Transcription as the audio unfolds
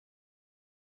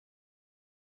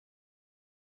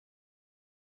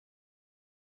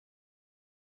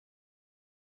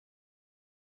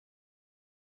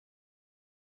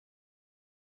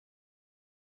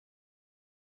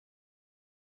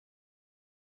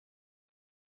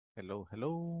Hello,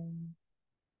 hello.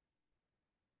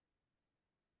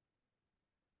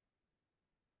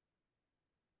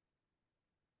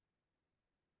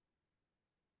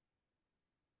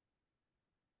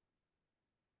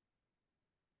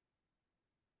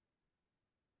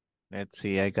 Let's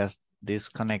see, I got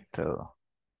disconnected.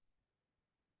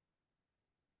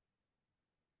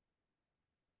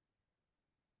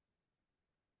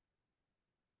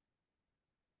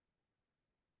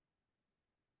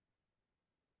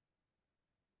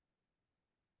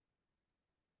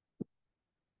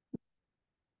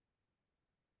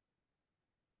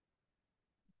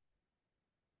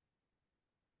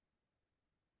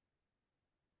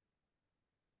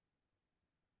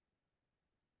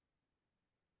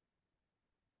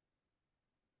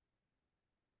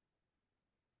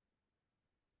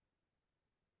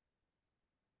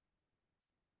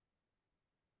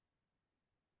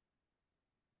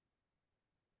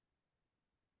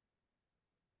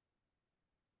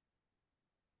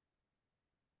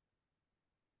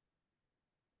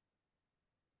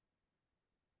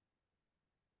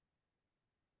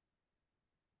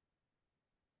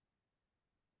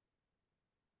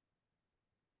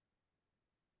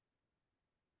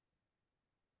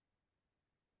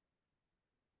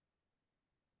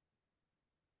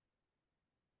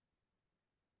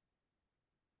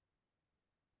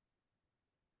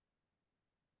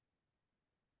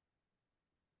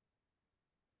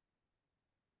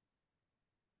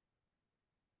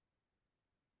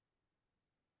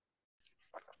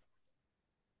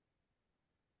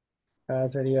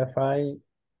 Sería 5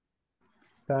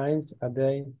 times a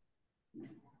day.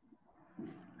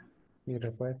 Mi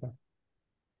respuesta.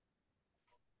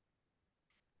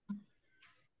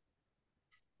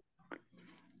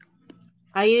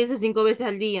 Ahí dice 5 veces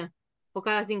al día o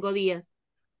cada 5 días.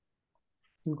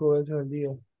 5 veces al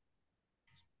día.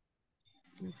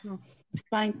 Ujú.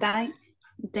 5 times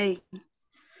day.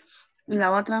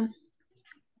 La otra,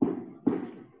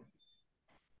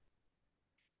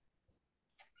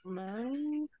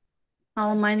 Man,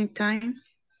 how many times?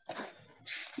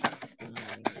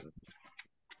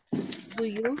 do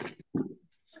you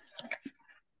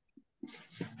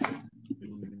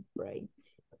write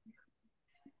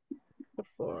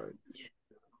report?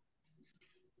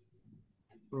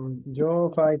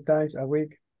 Yo 5 times a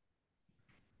week.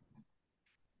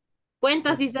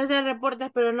 Cuenta si se hacen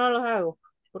reportes, pero no los hago,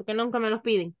 porque nunca me los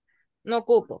piden. No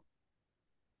ocupo.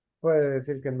 Puede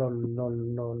decir que no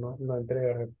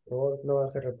entrega report, no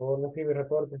hace report, no escribe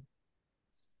reporte.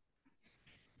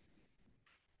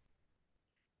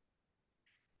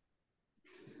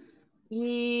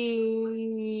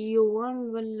 Y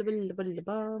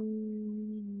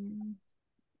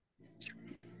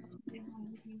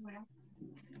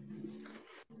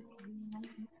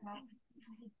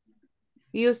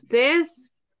y usted,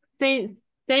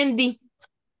 Sandy,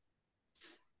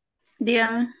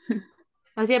 Dígame.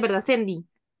 así es verdad, Sandy.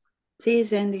 Sí,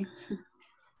 Sandy.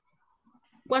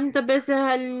 ¿Cuántas veces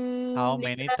How al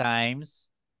many día?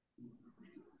 times?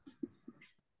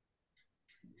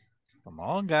 Come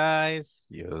on, guys.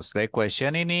 Use the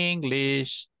question in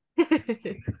English.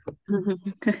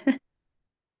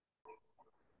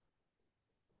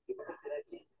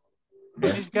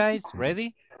 Finish, guys.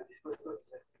 Ready?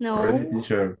 Ready, No,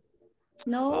 teacher.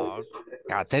 no. Oh,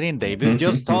 Catherine, David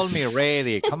just told me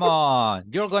ready. Come on.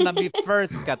 You're gonna be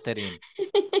first, Catherine.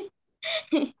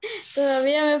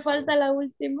 Todavía me falta la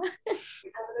última.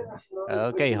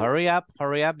 Okay, hurry up,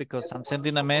 because I'm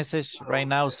sending a message right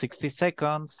now, 60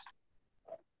 seconds.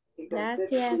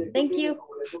 Gracias. Thank you.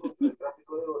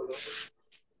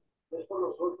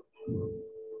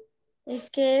 Es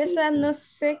que esa no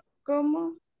sé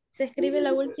cómo se escribe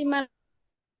la última.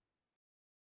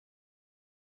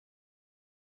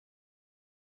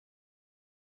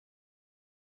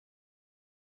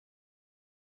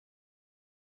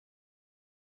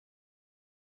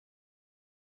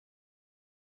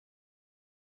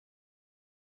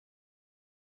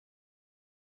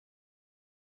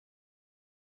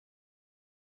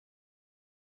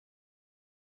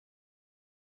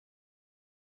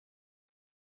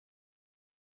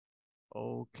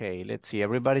 Okay, let's see.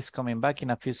 Everybody's coming back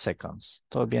in a few seconds.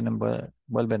 Todos vienen,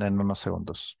 vuelven en unos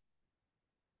segundos.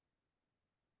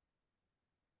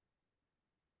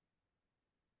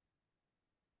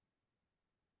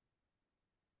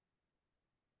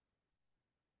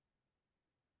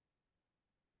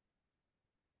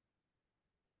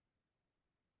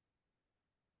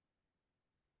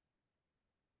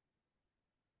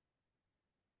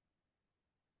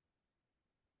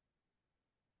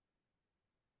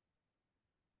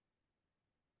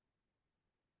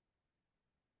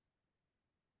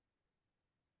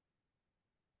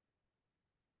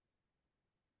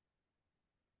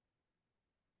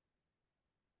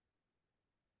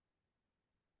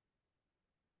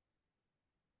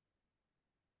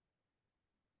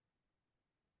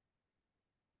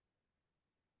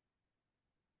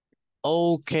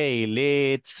 Okay,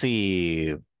 let's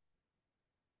see.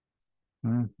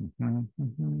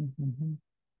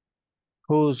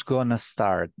 Who's gonna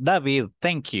start? David,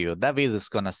 thank you. David is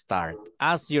gonna start.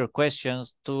 Ask your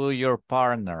questions to your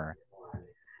partner.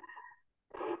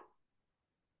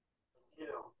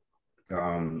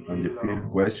 On the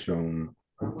first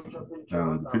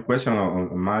question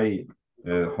on my,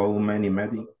 how many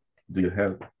medic do you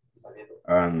have?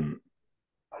 I'm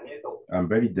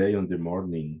very day on the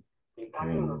morning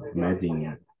and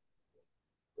meeting.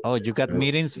 Oh, you got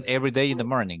meetings every day in the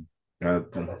morning.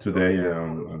 Today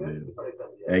on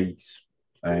the 8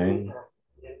 a.m.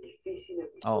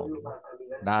 Oh,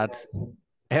 that's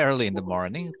early in the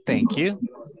morning. Thank you.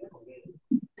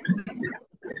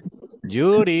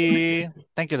 Judy.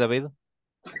 Thank you, David.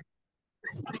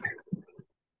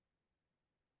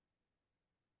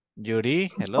 Judy,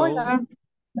 hello. Hola.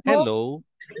 Hello.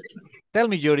 Tell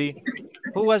me, Judy,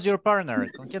 who was your partner?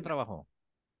 ¿Con quién trabajó?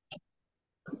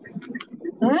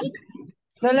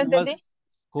 No lo entendí.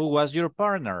 Who was your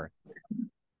partner?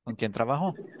 ¿Con quién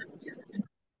trabajó?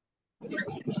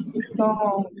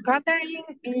 Con Catherine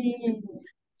y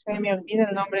se me olvida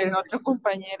el nombre del otro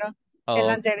compañero. El Oh,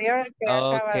 anterior que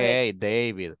acaba de... okay,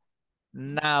 David.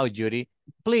 Now, Judy,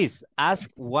 please ask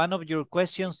one of your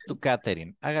questions to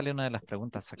Catherine. Hágale una de las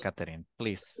preguntas a Catherine,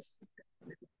 please.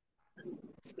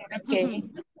 Okay.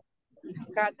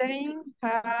 Catherine,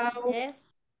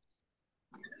 Yes.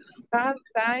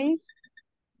 sometimes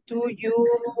do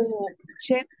you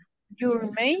check your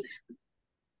mails?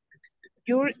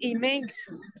 Your emails?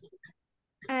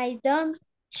 I don't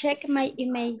check my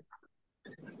email.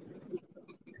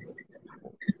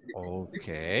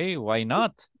 Okay, why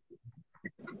not?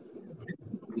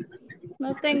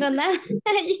 No tengo nada.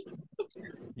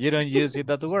 You don't use it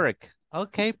at work.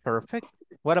 Okay, perfect.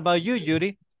 What about you,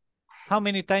 Judy? How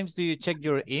many times do you check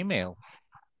your email?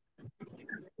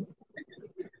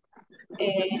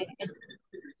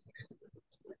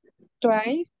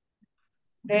 Twice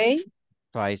day.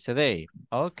 Twice a day.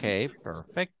 Okay,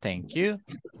 perfect. Thank you.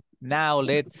 Now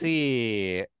let's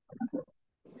see.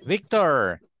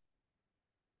 Victor.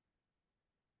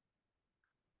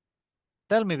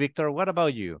 Tell me, Victor, what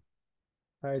about you?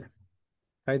 Hi,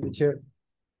 teacher.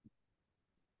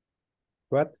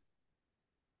 What?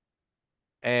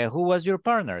 Who was your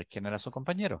partner? ¿Quién era su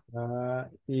compañero?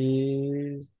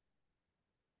 Is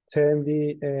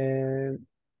Sandy and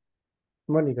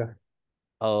Mónica.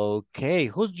 Okay,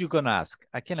 who's you gonna ask?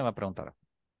 ¿A quién le va a preguntar?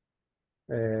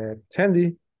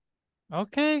 Sandy.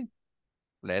 Okay,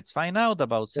 let's find out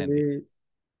about Sandy. Sandy,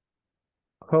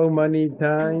 how many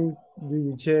times do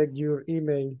you check your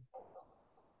email?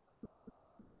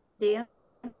 Yeah.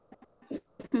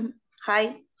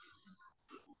 Hi.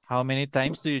 How many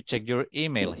times do you check your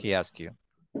email? He asked you.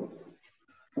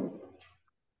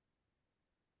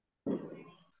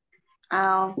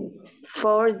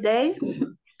 4 days.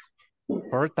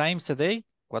 4 times a day?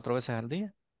 4 veces al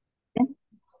día?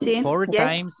 Sí. 4 Yes.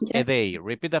 times a day.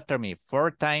 Repeat after me.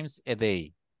 4 times a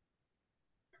day.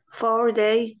 4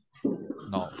 days.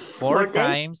 No, 4 4 days.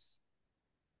 times.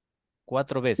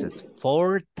 4 veces.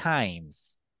 4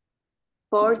 times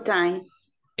 4 times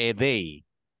a day.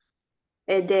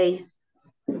 a day.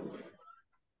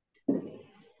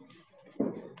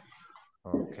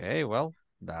 Okay, well,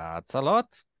 that's a lot.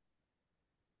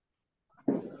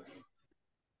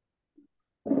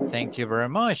 Thank you very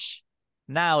much.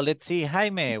 Now, let's see,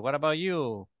 Jaime, what about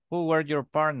you? Who were your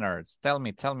partners? Tell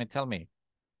me.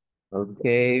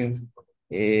 Okay.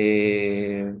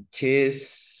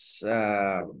 She's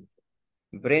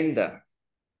Brenda.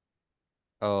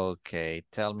 Okay,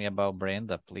 tell me about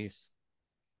Brenda, please.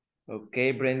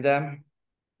 Okay, Brenda.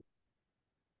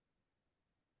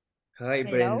 Hi,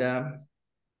 Hello. Brenda.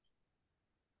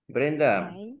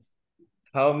 Brenda, Hi.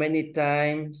 how many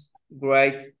times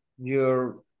write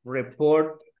your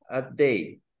report a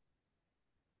day?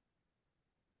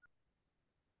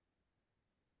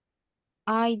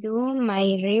 I do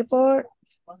my report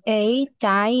 8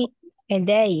 times a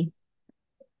day.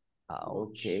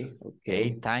 Ouch.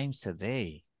 Okay. 8 times a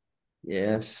day.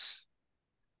 Yes.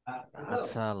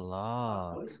 That's a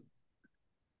lot.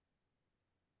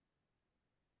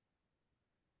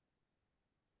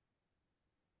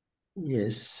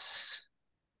 Yes.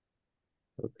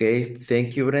 Okay,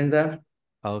 thank you, Brenda.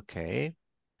 Okay,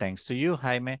 thanks to you,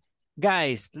 Jaime.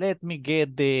 Guys, let me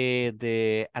get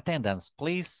the attendance,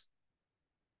 please.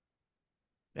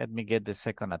 Let me get the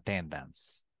second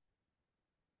attendance.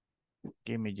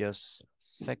 Give me just a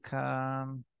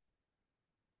second.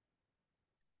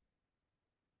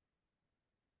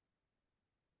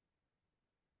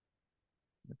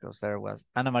 Because there was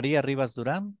Ana María Rivas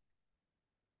Duran.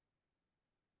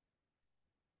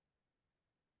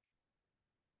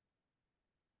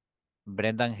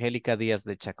 Brenda Angélica Díaz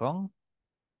de Chacón.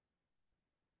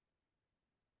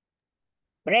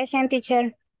 Present,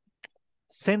 teacher.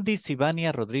 Cindy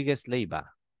Sivania Rodríguez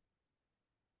Leiva.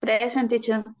 Present,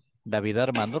 teacher. David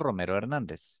Armando Romero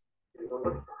Hernández.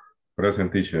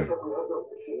 Present, teacher.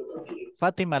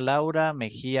 Fátima Laura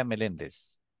Mejía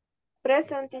Meléndez.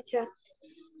 Present, teacher.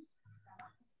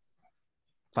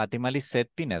 Fátima Lisset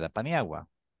Pineda Paniagua.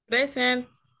 Present.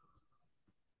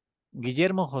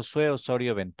 Guillermo Josué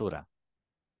Osorio Ventura.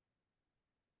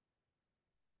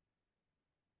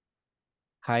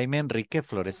 Jaime Enrique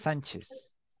Flores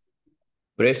Sánchez.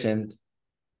 Present.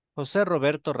 José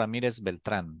Roberto Ramírez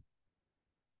Beltrán.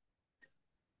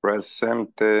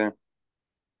 Presente.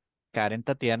 Karen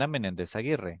Tatiana Menéndez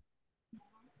Aguirre.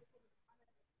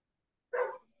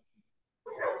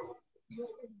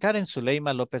 Karen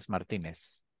Zuleima López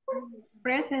Martínez.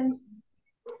 Present.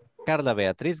 Carla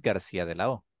Beatriz García de la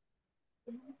O.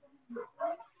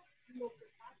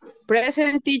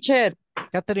 Present, teacher.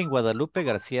 Catherine Guadalupe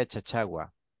García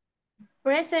Chachagua.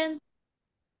 Present.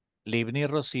 Livni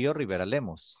Rocío Rivera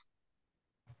Lemos.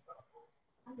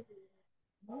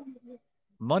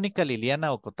 Mónica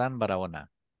Liliana Ocotán Barahona.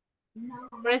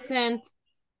 Present.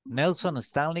 Nelson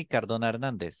Stanley Cardona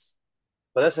Hernández.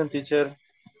 Present, teacher.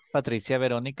 Patricia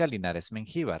Verónica Linares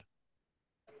Mengíbar.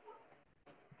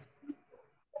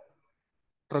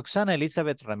 Roxana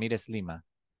Elizabeth Ramírez Lima.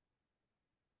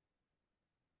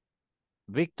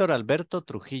 Víctor Alberto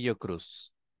Trujillo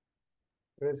Cruz.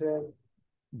 Present.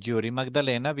 Yuri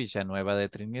Magdalena Villanueva de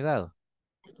Trinidad.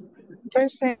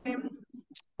 Present.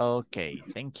 Okay,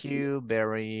 thank you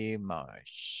very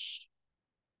much.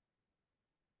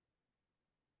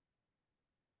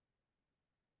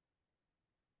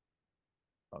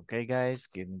 Okay, guys,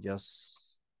 give me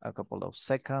just a couple of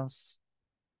seconds.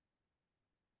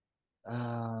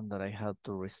 That I have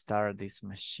to restart this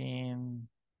machine.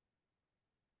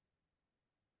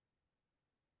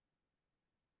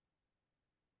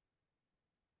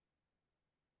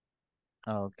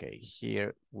 Okay,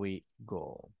 here we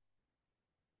go.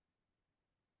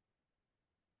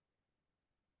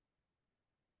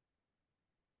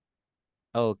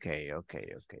 Okay.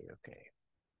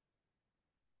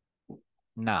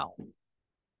 Now,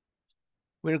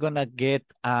 we're gonna get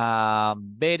a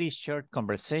very short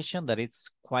conversation that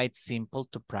it's quite simple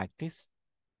to practice.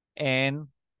 And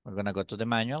we're gonna go to the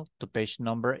manual, to page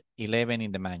number 11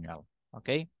 in the manual,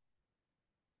 okay?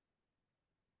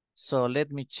 So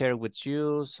let me share with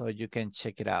you so you can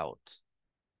check it out.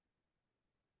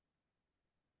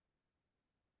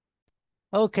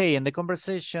 Okay, in the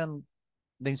conversation,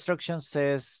 the instruction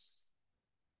says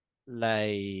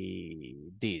like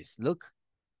this. Look,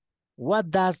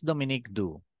 what does Dominique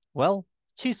do? Well,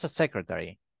 she's a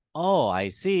secretary. Oh, I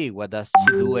see. What does she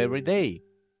do every day?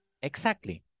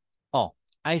 Exactly. Oh,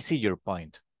 I see your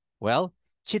point. Well,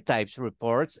 she types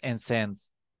reports and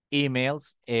sends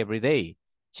emails every day.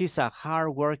 She's a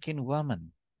hardworking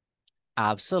woman.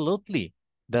 Absolutely.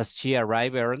 Does she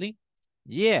arrive early?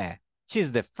 Yeah,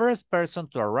 she's the first person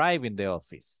to arrive in the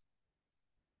office.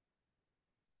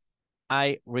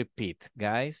 I repeat,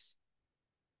 guys.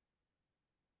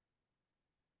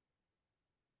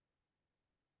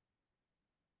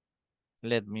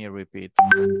 Let me repeat.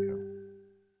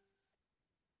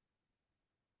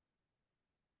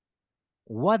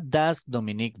 What does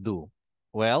Dominique do?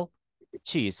 Well,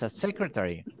 she is a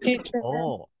secretary. Teacher.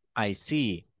 Oh, I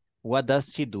see. What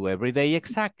does she do every day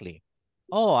exactly?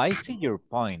 Oh, I see your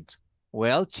point.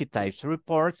 Well, she types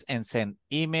reports and sends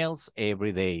emails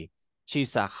every day.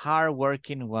 She's a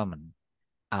hardworking woman.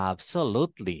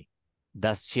 Absolutely.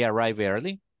 Does she arrive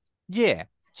early? Yeah,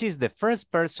 she's the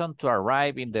first person to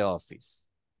arrive in the office.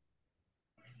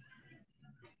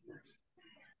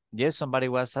 Yes, somebody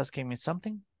was asking me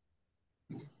something.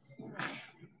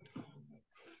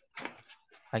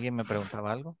 ¿Alguien me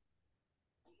preguntaba algo?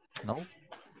 No.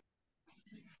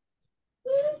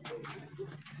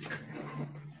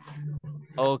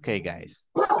 Okay, guys.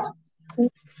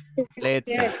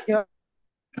 Let's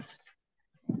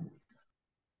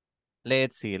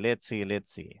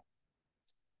see.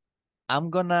 I'm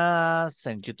gonna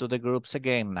send you to the groups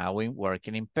again now in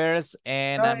working in pairs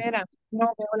and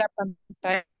No veo la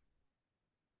pantalla.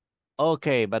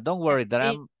 okay, but don't worry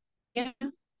that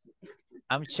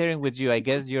I'm sharing with you. I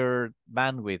guess your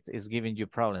bandwidth is giving you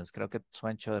problems. Creo que su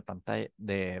ancho de pantalla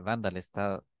de banda le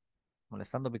está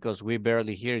molestando because we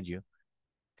barely hear you.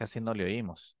 Casi no le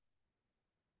oímos.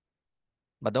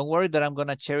 But don't worry that I'm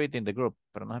gonna share it in the group.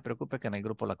 Pero no se preocupe que en el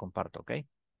grupo la comparto, okay?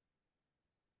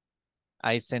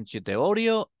 I sent you the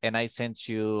audio and I sent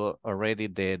you already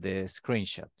the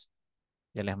screenshot.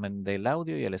 Ya les mandé el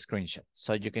audio y el screenshot.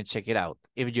 So you can check it out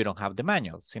if you don't have the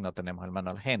manual. Si no tenemos el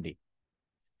manual handy.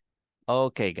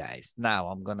 Okay, guys. Now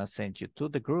I'm going to send you to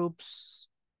the groups.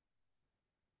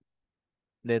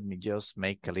 Let me just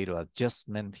make a little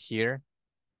adjustment here.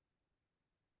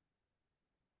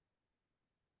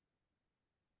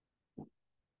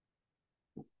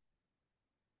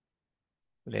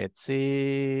 Let's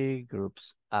see.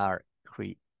 Groups are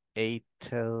created.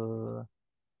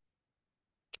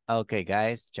 Okay,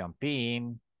 guys, jump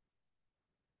in.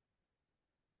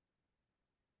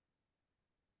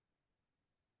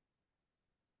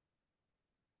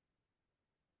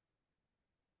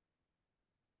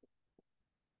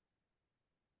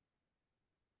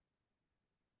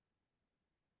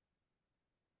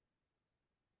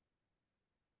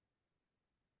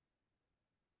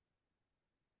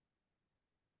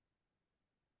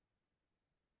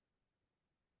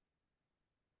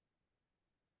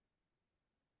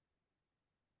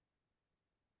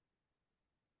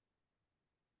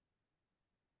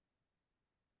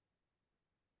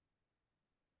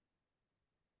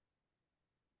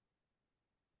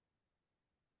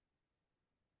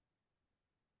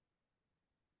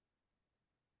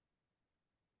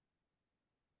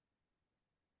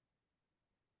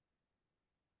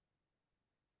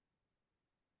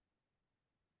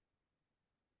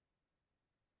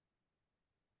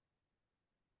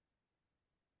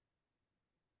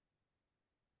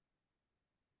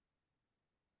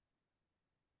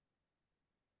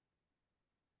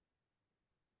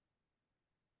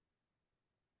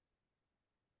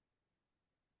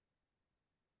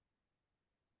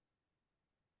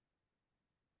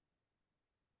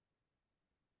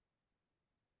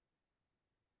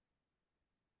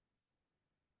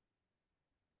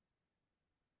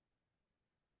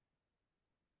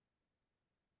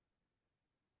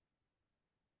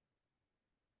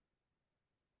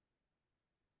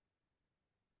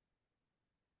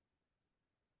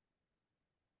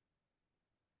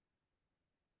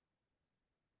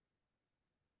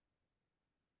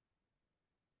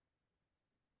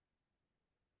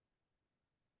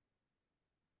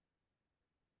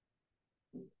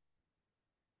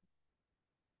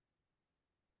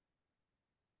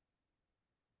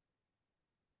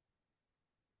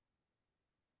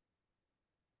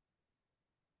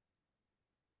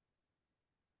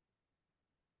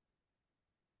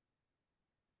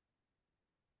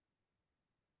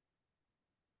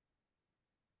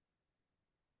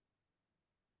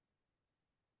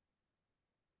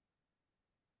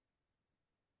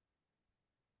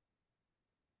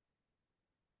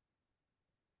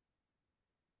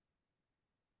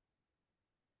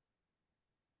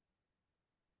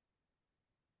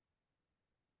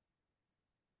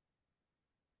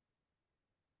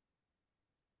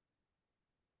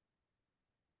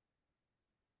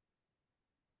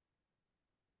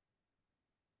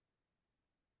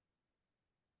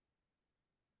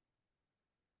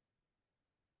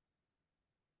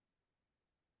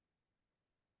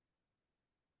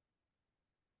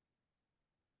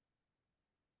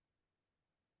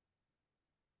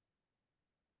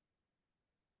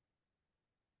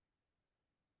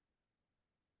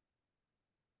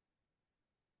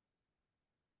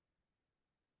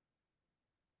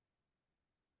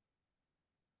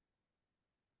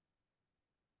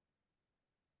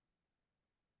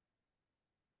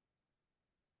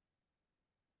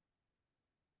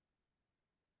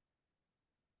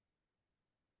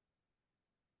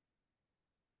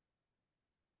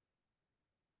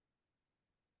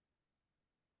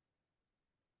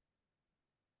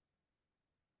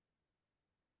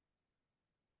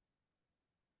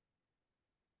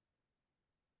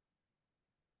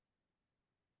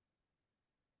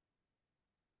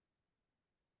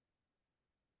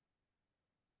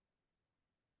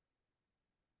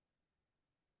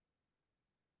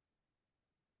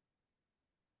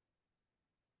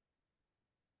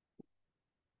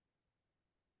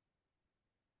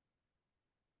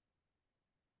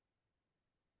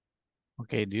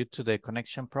 Okay, due to the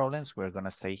connection problems, we're going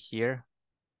to stay here.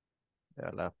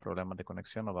 Los problemas de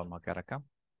conexión, nos vamos a quedar acá.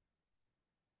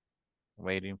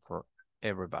 Waiting for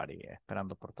everybody,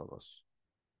 esperando por todos.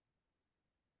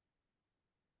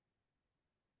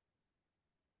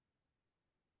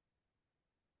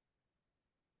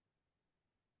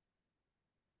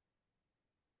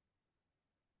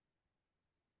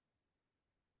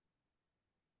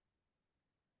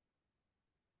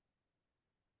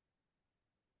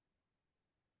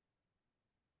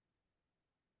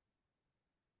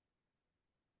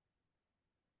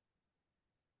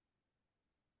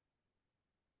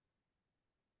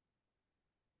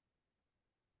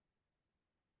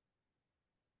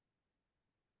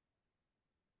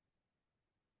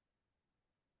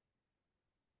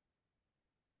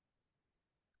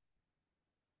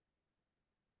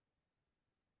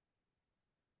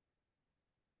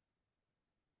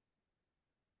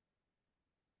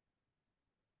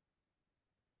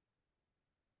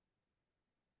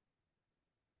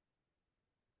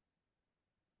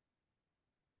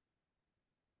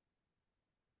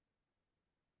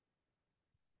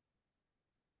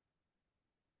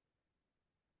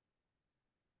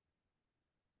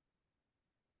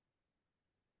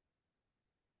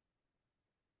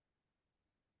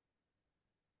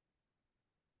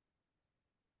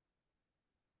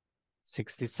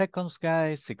 60 seconds,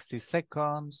 guys, 60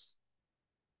 seconds.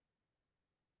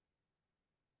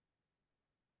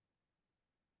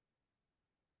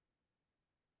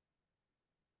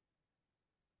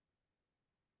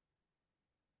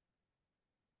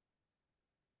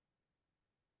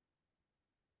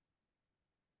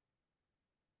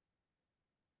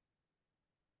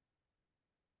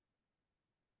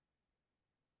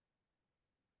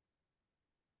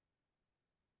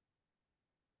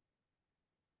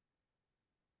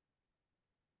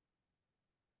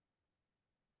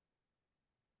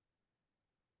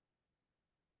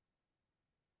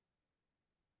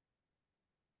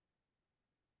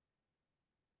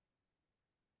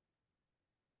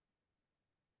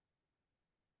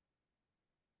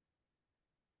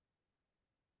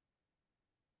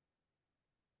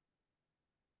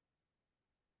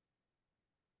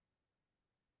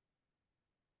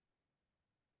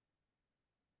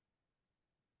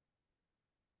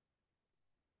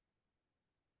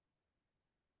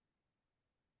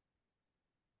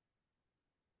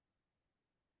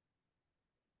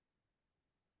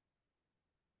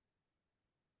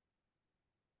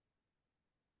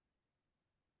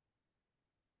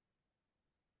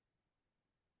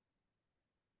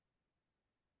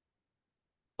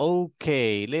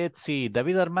 Okay, let's see.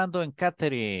 David, Armando, and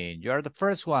Catherine, you are the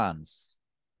first ones.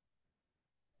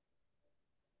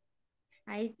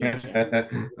 Hi,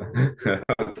 teacher.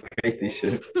 Okay,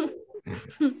 teacher.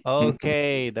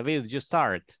 Okay, David, you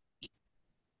start.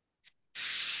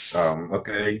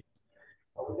 Okay.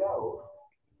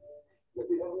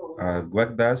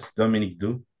 What does Dominic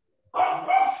do?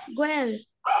 Well,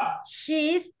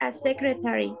 she's a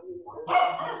secretary.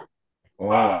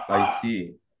 Oh, I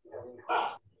see.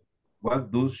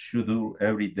 What does she do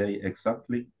every day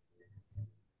exactly?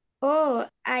 Oh,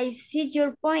 I see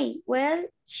your point. Well,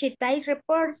 she types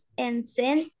reports and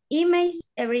sends emails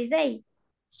every day.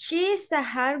 She's a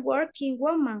hardworking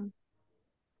woman.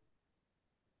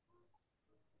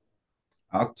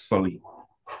 Actually,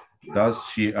 does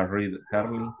she read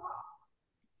early?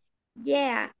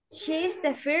 Yeah, she's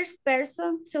the first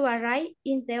person to arrive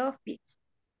in the office.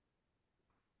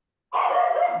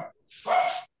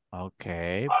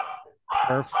 Okay,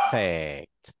 perfect.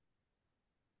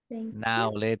 Thank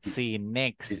Now you. let's see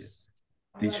next.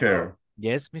 Teacher,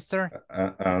 Yes, mister?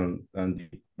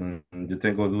 yo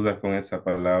tengo dudas con esa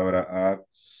palabra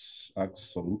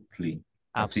absolutely.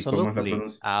 Así como es la Absolutely,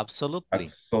 pronuncia. absolutely.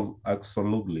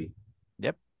 Absolutely.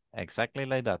 Yep, exactly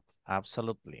like that.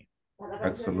 Absolutely.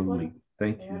 Absolutely.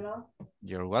 Thank you.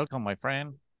 You're welcome, my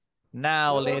friend.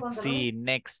 Now let's see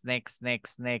next.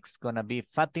 Gonna be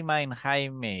Fatima and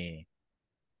Jaime.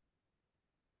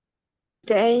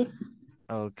 Okay.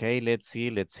 Okay, let's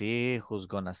see who's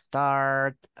gonna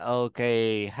start.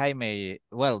 Okay, Jaime.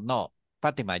 Well, no,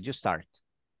 Fatima, you start.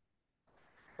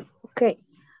 Okay.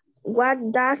 What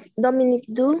does Dominic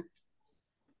do?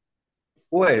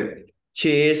 Well,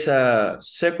 she is a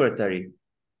secretary.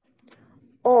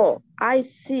 Oh, I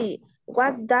see.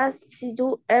 What does she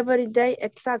do every day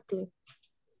exactly?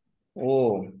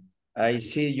 Oh, I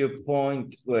see your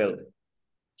point. Well,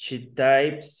 she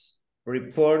types,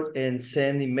 reports, and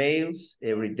sends emails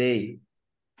every day.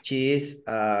 She is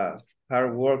a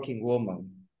hardworking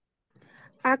woman.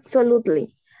 Absolutely.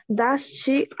 Does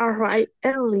she arrive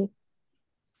early?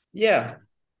 Yeah,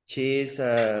 she is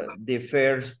the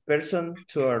first person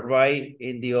to arrive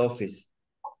in the office.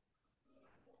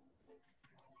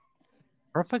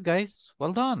 Perfect, guys.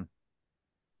 Well done.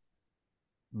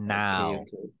 Now,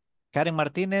 Okay. Karen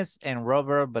Martinez and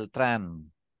Robert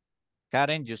Beltran.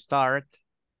 Karen, you start.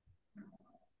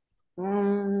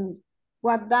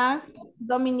 What does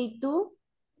Dominic do?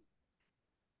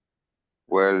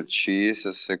 Well, she is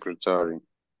a secretary.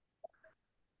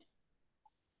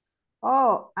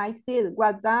 Oh, I see.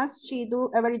 What does she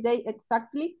do every day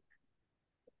exactly?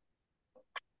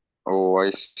 Oh,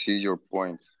 I see your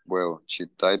point. Well, she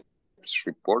types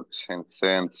reports and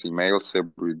sends emails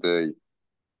every day.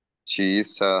 She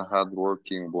is a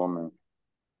hardworking woman.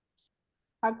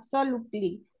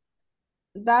 Absolutely.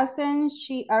 Doesn't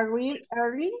she arrive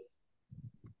early?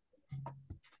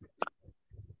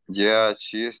 Yeah,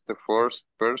 she is the first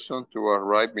person to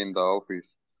arrive in the office.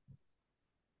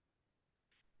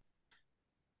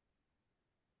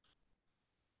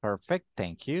 Perfect,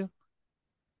 thank you.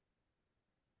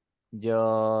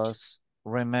 Just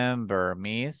remember,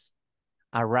 miss,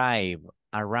 arrive.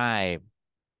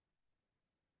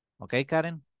 Okay,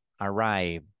 Karen?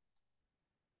 Arrive.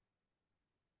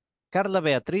 Carla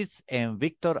Beatriz and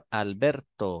Víctor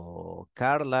Alberto.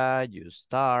 Carla, you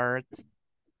start.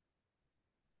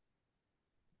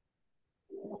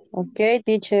 Okay,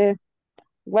 teacher.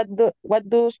 What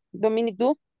does Dominic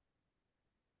do?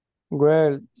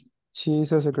 Well,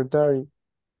 she's a secretary.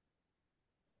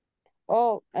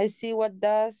 Oh, I see. What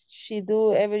does she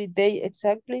do every day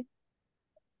exactly?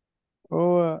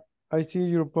 Oh, I see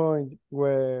your point.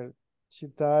 Well, she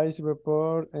types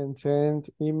report and sends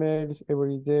emails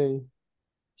every day.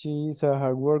 She is a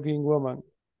hardworking woman.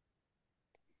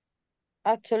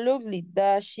 Absolutely.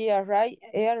 Does she arrive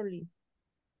early?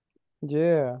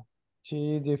 Yeah,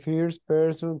 she is the first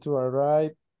person to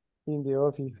arrive in the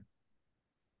office.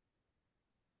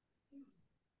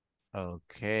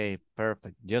 Okay,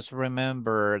 perfect. Just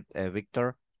remember,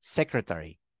 Victor,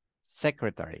 secretary.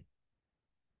 Secretary.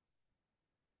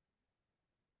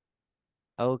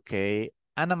 Okay,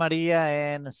 Ana Maria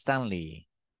and Stanley.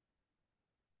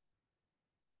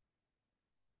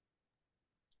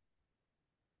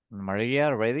 Ana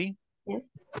Maria, ready? Yes.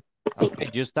 Okay,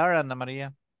 you start, Ana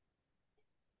Maria.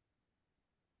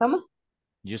 ¿Cómo?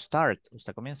 You start.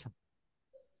 Usted comienza.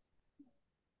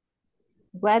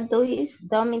 What does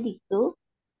Dominic do?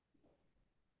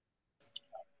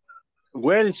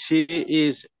 Well, she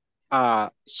is a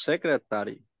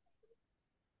secretary.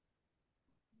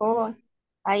 Oh,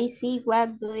 I see.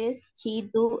 What does she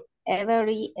do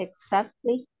every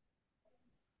exactly?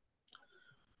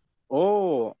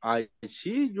 Oh, I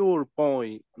see your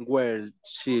point. Well,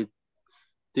 she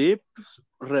tips,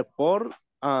 report,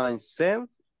 and send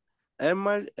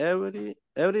email every.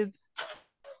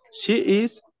 She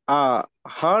is a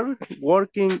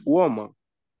hard-working woman.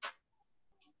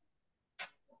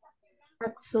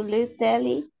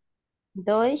 Absolutely.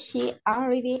 Does she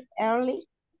arrive early?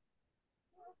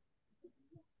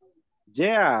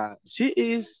 Yeah, she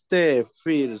is the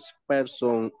first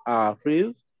person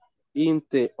arrived in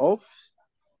the office.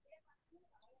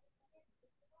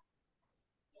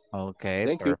 Okay,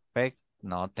 Thank you. perfect.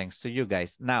 No, thanks to you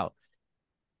guys. Now,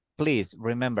 please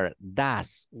remember,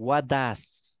 does. What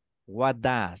does? What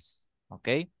does?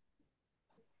 Okay?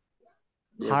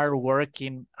 Yes.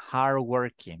 Hardworking,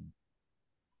 hardworking.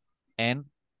 And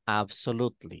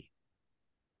absolutely.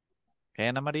 Okay,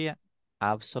 Ana Maria?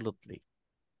 Absolutely.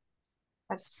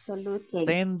 Absolutely.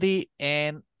 Sandy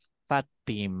and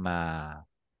Fatima.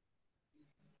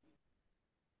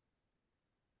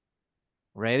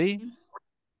 Ready?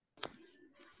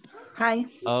 Hi.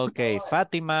 Okay,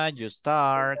 Fatima, you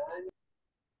start.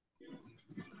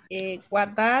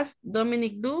 What does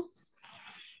Dominic do?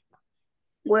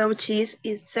 Well, she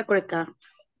is secretary.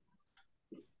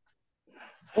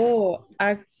 Oh,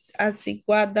 I see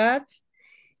what does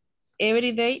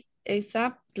every day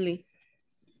exactly.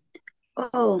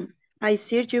 Oh, I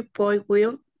see your point,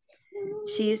 Will.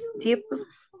 She is deep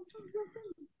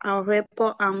a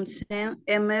report and send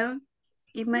email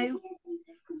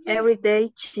every day.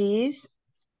 She is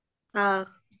a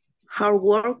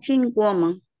hardworking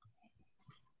woman.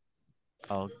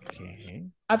 Okay.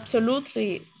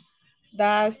 Absolutely.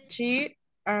 Does she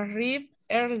arrive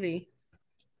early?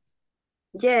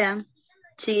 Yeah,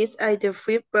 she is the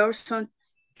first person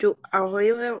to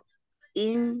arrive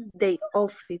in the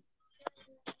office.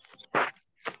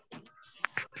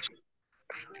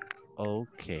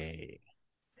 Okay.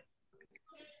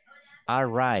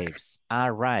 Arrives,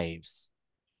 arrives.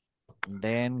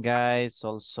 Then guys,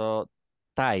 also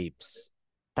types,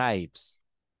 types.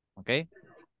 Okay.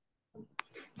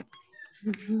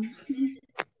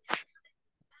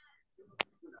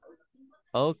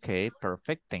 Okay,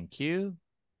 perfect. Thank you.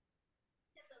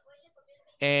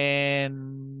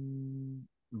 And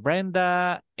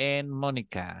Brenda and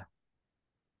Monica.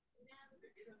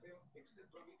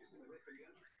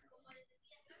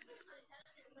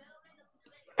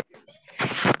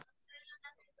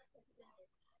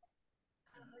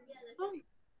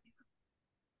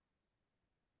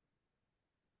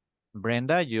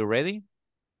 Brenda, you ready?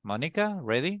 Monica,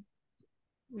 ready?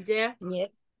 Yeah. Yeah.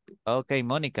 Okay,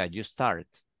 Monica, you start.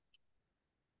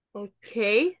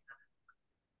 Okay.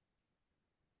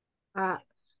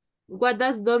 What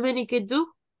does Dominic do?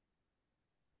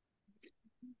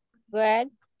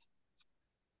 Well,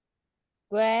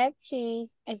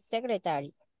 she's a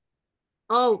secretary.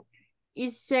 Oh,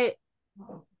 is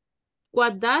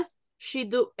what does she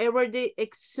do every day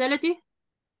exactly?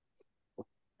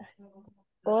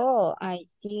 Oh, I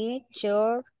see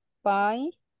your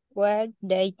point. Well,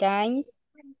 daytimes,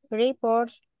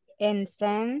 reports, and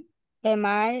send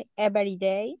email every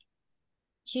day.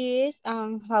 She is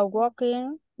a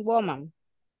hardworking woman.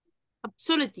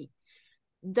 Absolutely.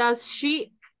 Does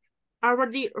she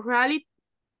already rally?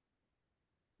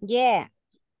 Yeah,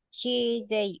 she is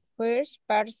the first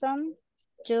person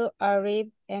to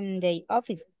arrive in the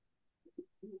office.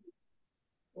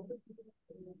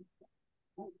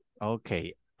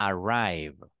 Okay,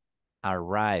 arrive.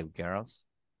 Arrive, girls.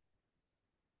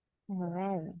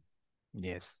 Arrive.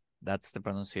 Yes, that's the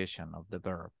pronunciation of the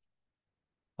verb.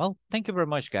 Well, thank you very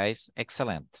much, guys.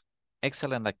 Excellent.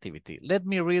 Excellent activity. Let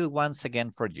me read once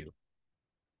again for you.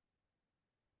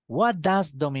 What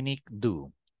does Dominique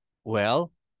do?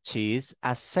 Well, she's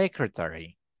a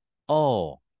secretary.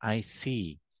 Oh, I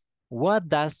see. What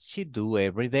does she do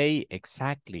every day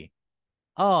exactly?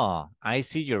 Oh, I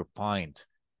see your point.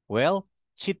 Well,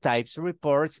 she types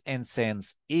reports and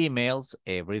sends emails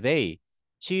every day.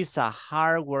 She's a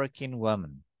hardworking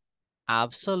woman.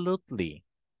 Absolutely.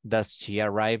 Does she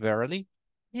arrive early?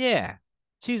 Yeah,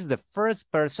 she's the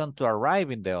first person to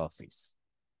arrive in the office.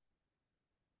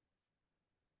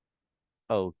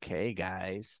 Okay,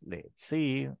 guys, let's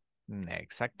see.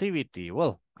 Next activity.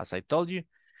 Well, as I told you,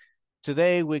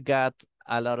 today we got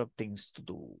a lot of things to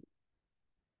do.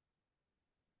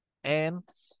 And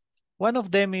one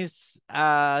of them is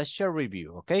a short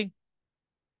review, okay?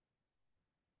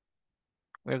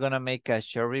 We're going to make a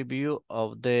short review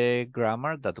of the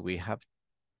grammar that we have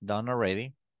done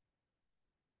already.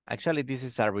 Actually, this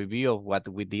is a review of what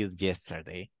we did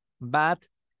yesterday, but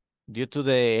due to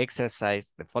the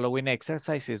exercise, the following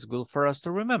exercise is good for us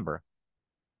to remember.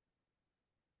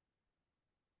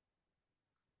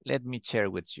 Let me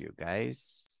share with you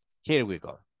guys. Here we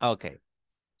go. Okay.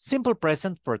 Simple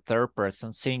present for third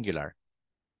person singular.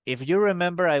 If you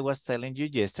remember, I was telling you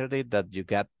yesterday that you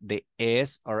got the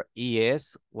S or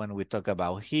ES when we talk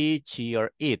about he, she,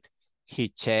 or it. He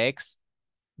checks,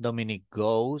 Dominic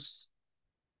goes,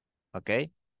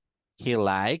 okay? He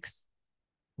likes.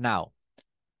 Now,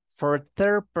 for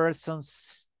third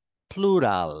persons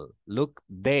plural, look,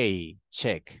 they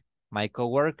check. My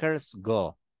coworkers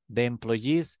go. The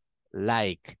employees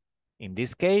like. In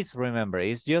this case, remember,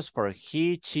 it's just for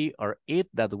he, she, or it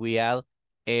that we add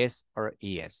S or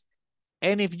ES.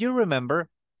 And if you remember,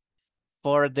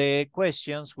 for the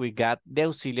questions, we got the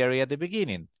auxiliary at the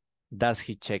beginning. Does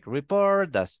he check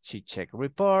report? Does she check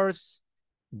reports?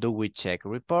 Do we check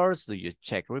reports? Do you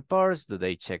check reports? Do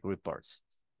they check reports?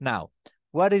 Now,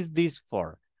 what is this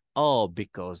for? Oh,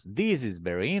 because this is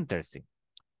very interesting.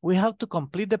 We have to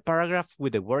complete the paragraph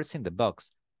with the words in the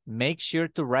box. Make sure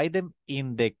to write them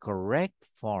in the correct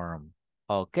form.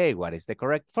 Okay, what is the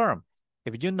correct form?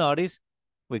 If you notice,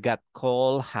 we got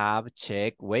call, have,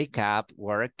 check, wake up,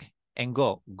 work, and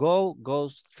go. Go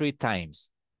goes 3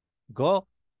 times. Go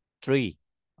 3,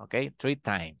 okay, 3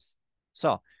 times.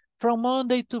 So from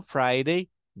Monday to Friday,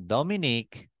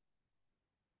 Dominique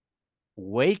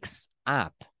wakes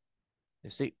up. You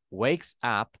see, wakes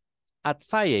up at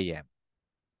 5 a.m.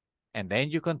 And then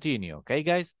you continue, okay,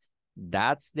 guys?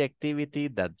 That's the activity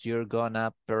that you're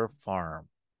gonna perform.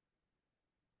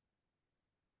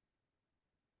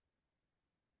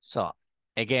 So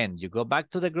again, you go back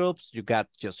to the groups. You got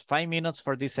just 5 minutes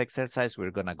for this exercise.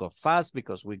 We're gonna go fast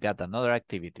because we got another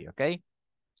activity, okay?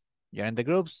 You're in the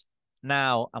groups.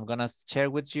 Now I'm gonna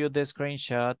share with you the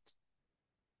screenshot.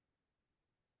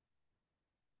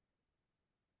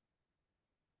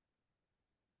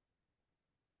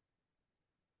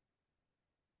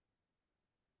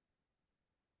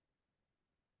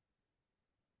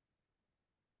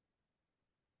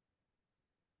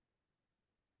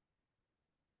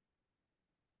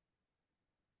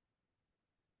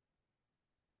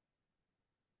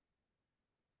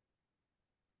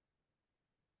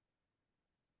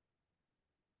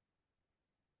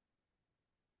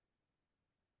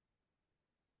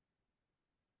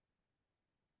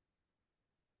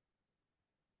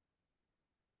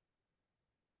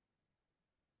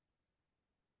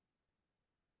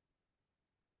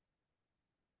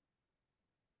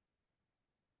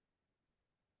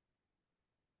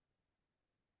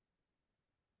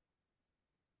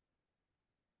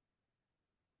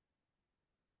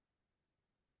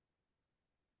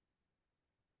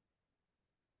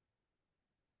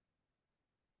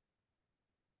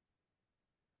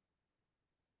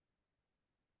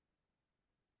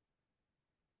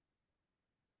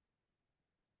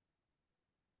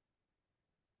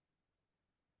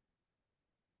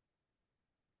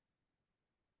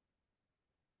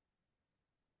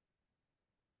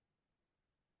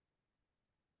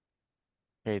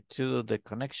 Okay, to the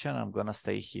connection, I'm gonna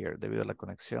stay here. Debido a la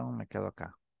conexión, me quedo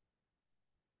acá.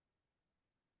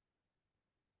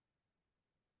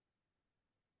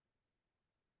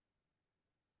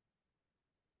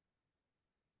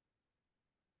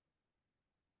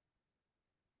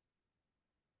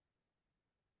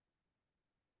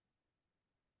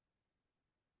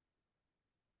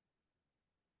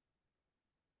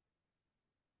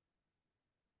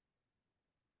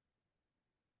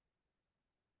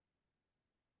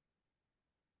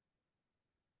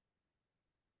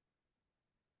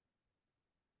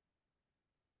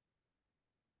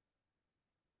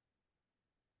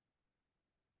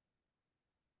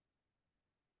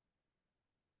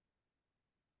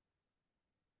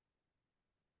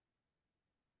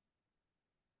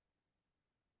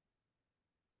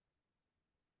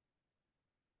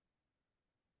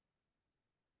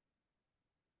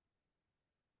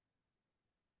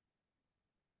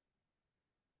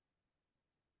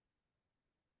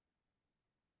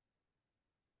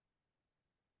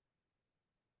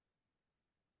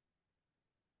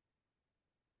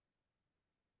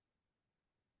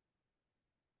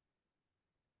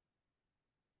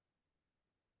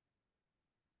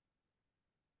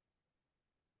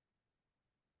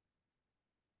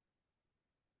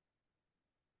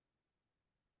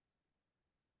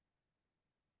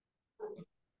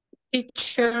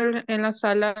 Teacher, en la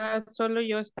sala solo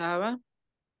yo estaba.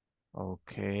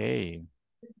 Okay.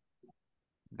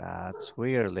 That's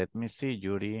weird. Let me see,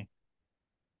 Yuri.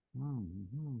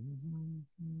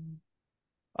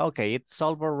 Okay, it's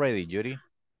solved already, Yuri.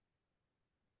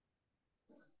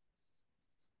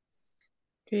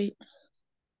 Okay.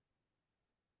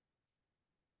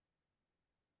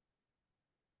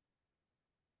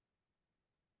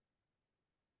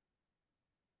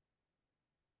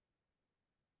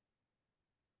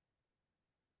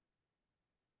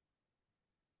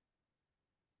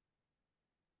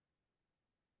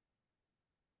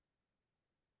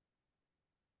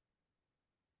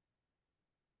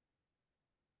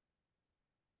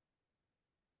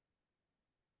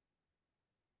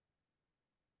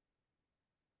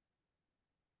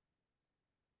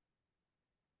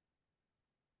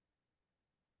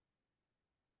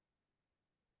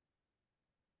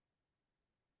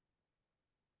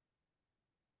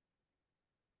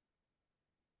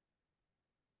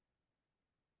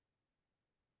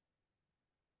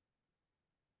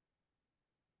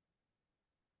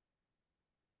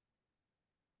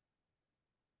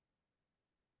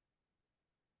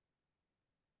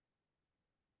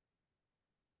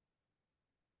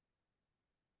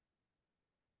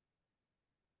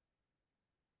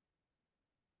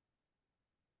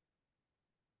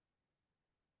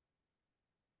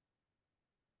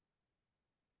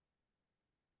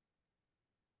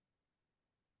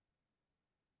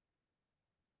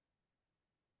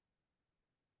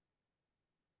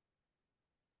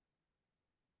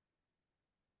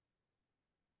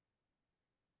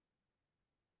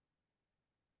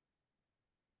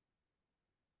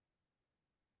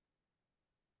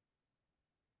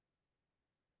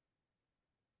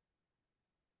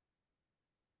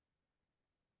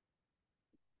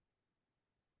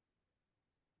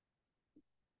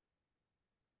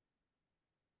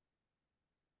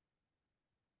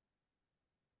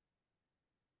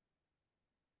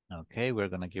 Okay, we're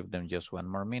gonna give them just one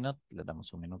more minute. Le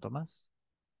damos un minuto más.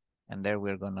 And then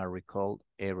we're gonna recall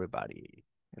everybody.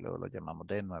 Y luego lo llamamos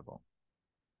de nuevo.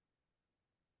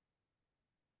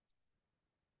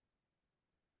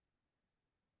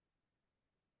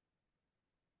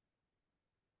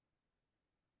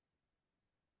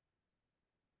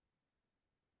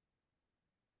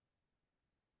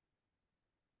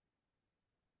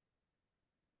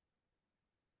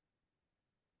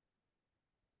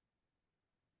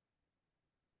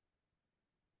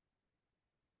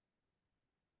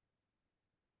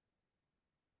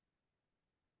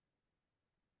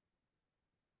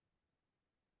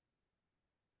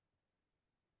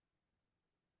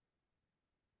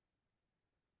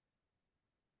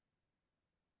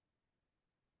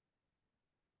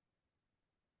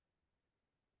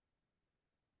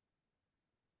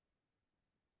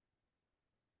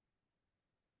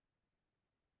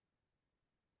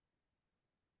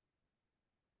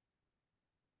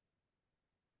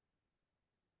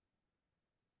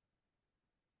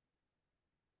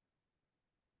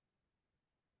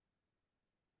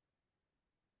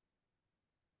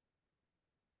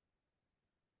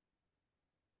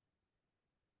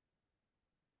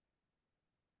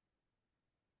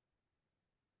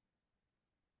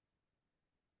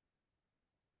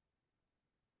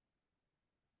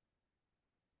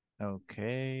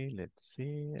 Okay, let's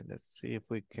see. Let's see if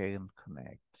we can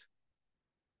connect.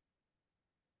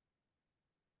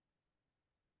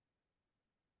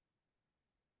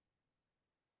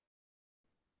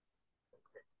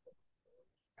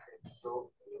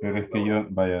 Pero es que yo,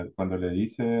 vaya, cuando le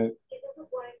dice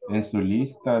en su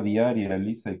lista diaria,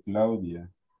 Lisa y Claudia,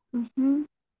 Ujú.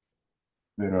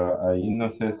 pero ahí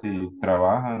no sé si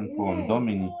trabajan con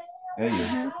Dominic, ellos,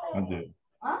 Ajá.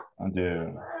 on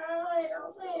the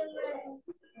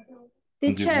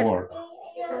Teacher, board.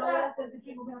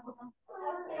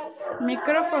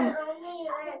 micrófono.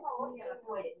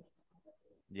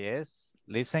 Yes,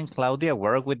 listen, Claudia,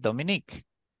 work with Dominique.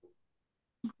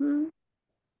 Ujú.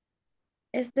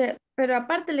 Pero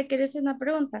aparte le quería hacer una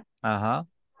pregunta. Ajá.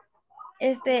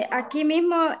 Aquí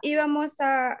mismo íbamos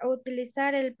a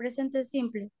utilizar el presente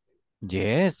simple.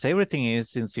 Yes, everything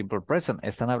is in simple present.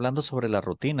 Están hablando sobre la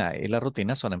rutina y las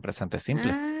rutinas son en presente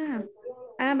simple.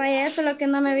 Vaya, eso es lo que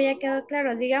no me había quedado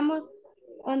claro. Digamos,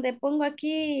 donde pongo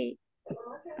aquí,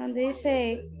 donde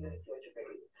dice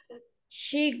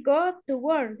she go to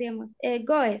work, digamos,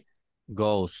 goes.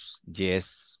 Goes,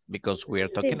 yes, because we are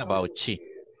Sí. talking about she.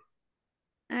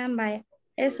 Vaya,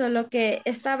 eso es lo que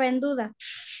estaba en duda.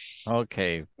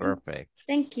 Okay, perfect.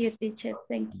 Thank you, teacher.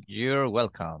 Thank you. You're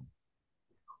welcome.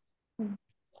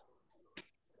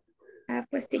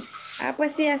 Pues sí.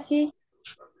 Pues sí, así.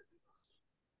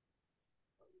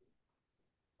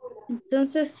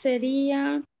 Entonces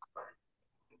sería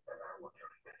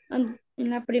en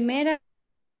la primera.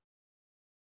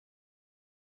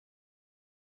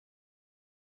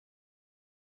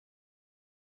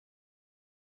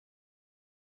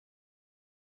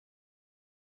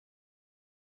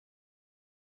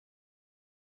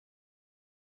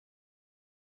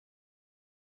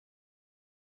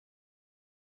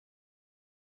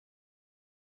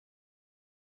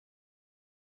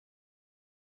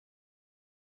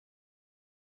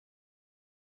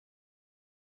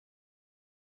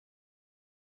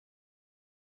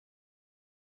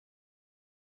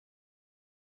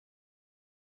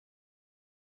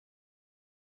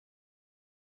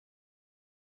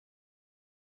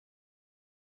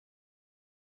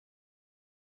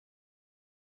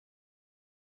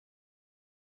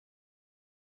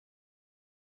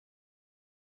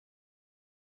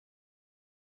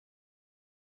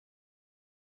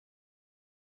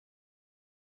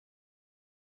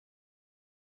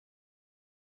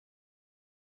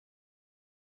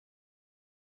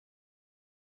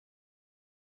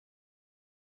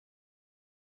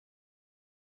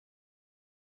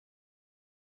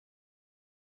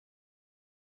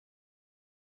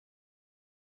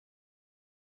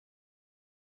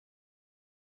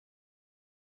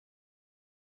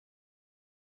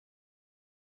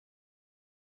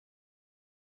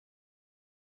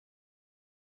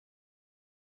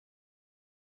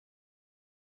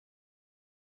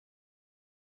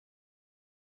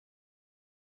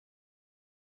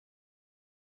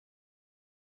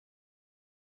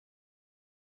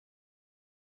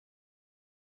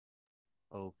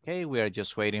 Okay, we are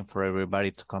just waiting for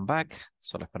everybody to come back.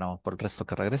 Solo esperamos por el resto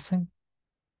que regresen.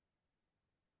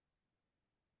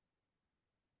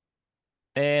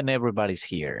 And everybody's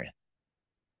here.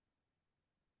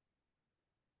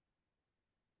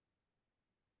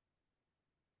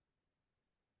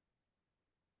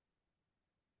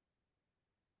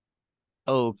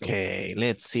 Okay,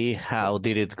 let's see how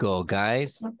did it go,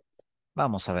 guys.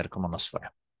 Vamos a ver cómo nos fue.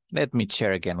 Let me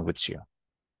share again with you.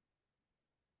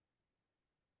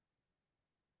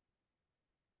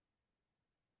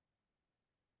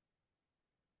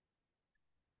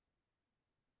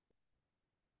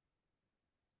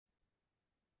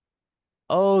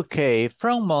 Okay,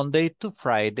 from Monday to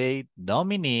Friday,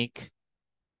 Dominique,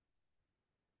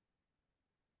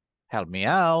 help me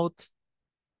out.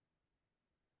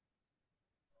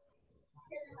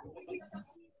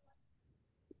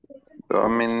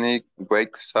 Dominic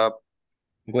wakes up.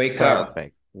 Wake up.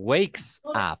 Perfect. Wakes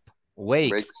up.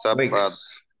 Wakes. Wakes up Wakes. at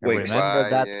Wakes. Remember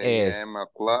 5 that is. a.m.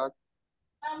 o'clock.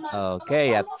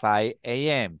 Okay, at 5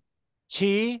 a.m.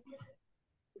 She.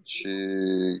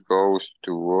 She goes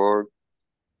to work.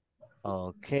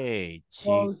 Okay,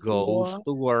 she goes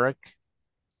to work.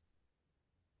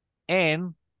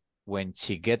 And when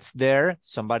she gets there,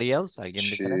 somebody else, alguien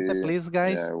diferente, please,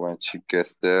 guys. Yeah, when she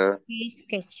gets there. Please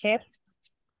check.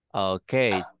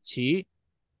 Okay, she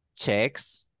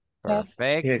checks.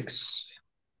 Perfect. Checks.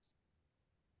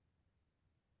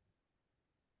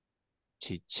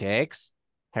 She checks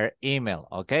her email.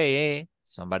 Okay,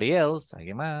 somebody else,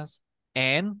 alguien más.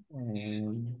 And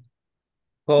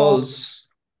Calls.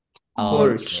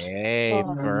 okay,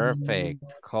 perfect.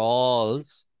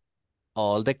 Calls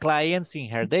all the clients in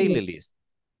her daily list.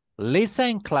 Lisa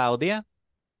and Claudia.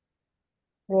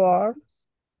 Work.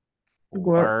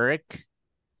 Work.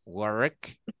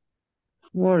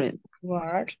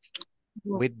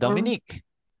 With Dominique.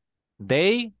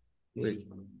 They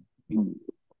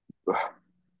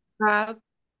Have.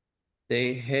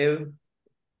 They have.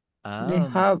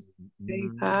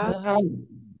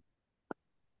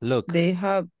 Look. They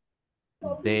have.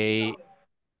 They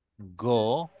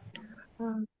go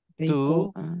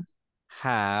to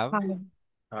have.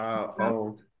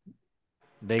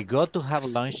 They go to have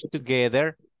lunch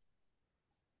together.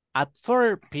 At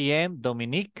 4 p.m.,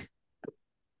 Dominique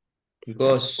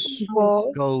Goes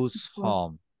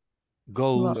home.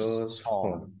 Goes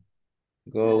home.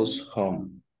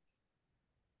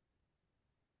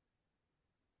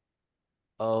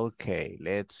 Okay,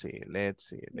 let's see.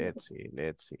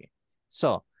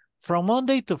 So, from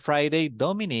Monday to Friday,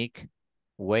 Dominique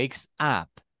wakes up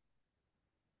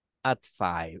at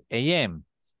 5 a.m.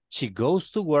 She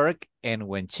goes to work, and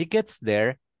when she gets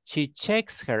there, she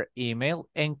checks her email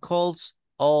and calls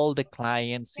all the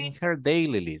clients in her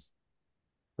daily list.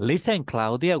 Lisa and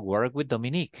Claudia work with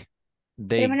Dominique.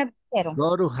 They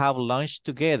go to have lunch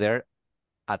together.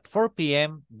 At 4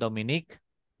 p.m., Dominique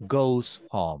goes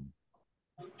home.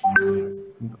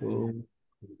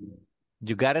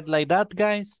 You got it like that,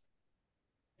 guys?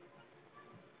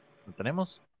 ¿Lo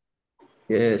tenemos?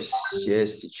 Yes,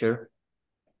 teacher.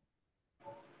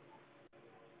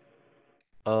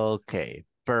 Okay,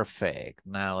 perfect.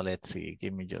 Now let's see.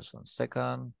 Give me just 1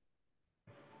 second.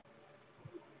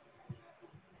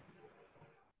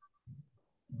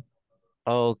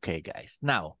 Okay, guys.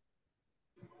 Now,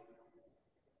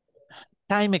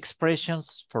 time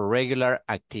expressions for regular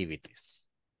activities.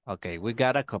 Okay, we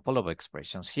got a couple of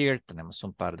expressions here. Tenemos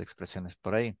un par de expresiones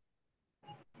por ahí.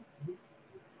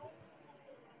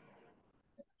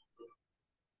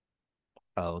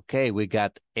 Okay, we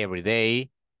got every day,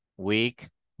 week,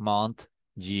 month,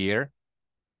 year.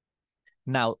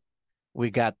 Now, we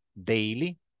got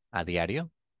daily, a diario,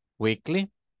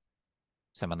 weekly,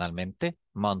 semanalmente,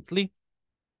 monthly,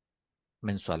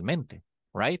 mensualmente,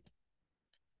 right?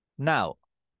 Now,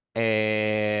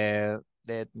 let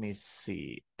me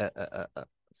see.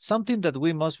 Something that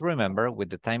we must remember with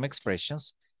the time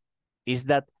expressions is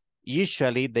that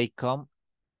usually they come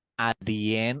at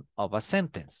the end of a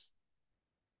sentence.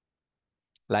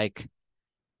 Like,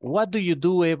 what do you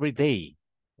do every day?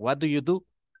 What do you do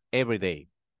every day?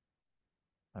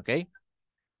 Okay.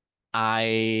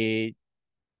 I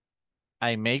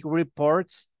make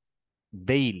reports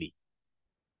daily.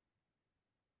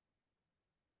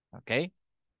 Okay.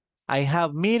 I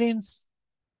have meetings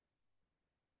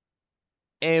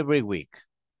every week,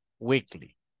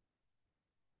 weekly.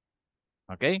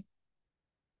 Okay.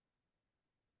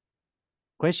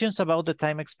 Questions about the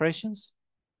time expressions?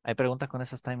 ¿Hay preguntas con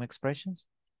esas time expressions?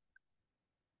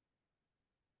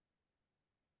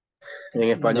 En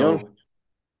español,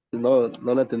 no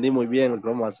lo entendí muy bien lo que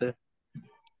vamos a hacer.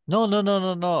 No, no, no,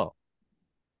 no, no.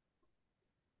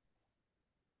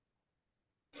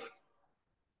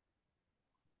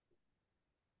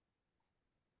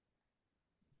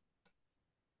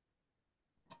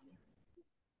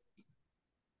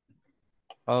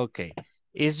 Okay.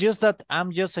 It's just that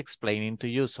I'm just explaining to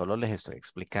you. Solo les estoy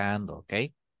explicando,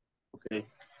 okay? Okay.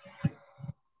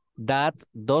 That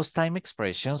those time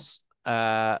expressions,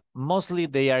 mostly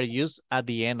they are used at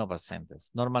the end of a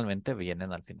sentence. Normalmente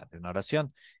vienen al final de una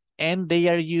oración. And they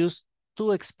are used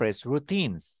to express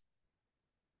routines.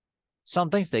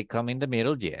 Sometimes they come in the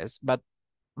middle, yes, but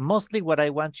mostly what I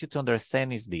want you to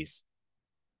understand is this.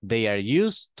 They are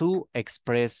used to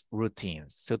express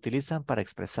routines. Se utilizan para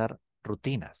expresar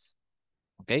rutinas.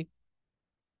 Okay?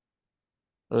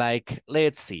 Like,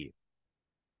 let's see.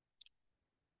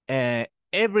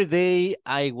 Every day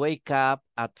I wake up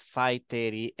at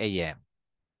 5:30 a.m.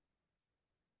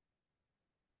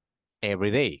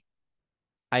 Every day.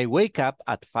 I wake up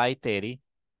at 5:30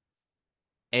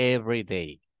 every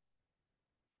day.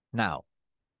 Now,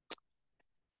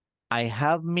 I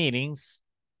have meetings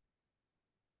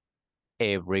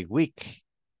every week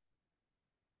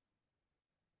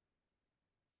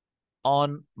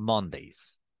on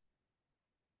Mondays.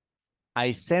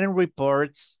 I send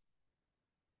reports.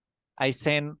 I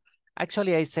send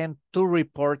 2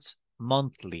 reports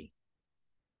monthly.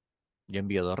 Yo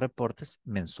envío 2 reportes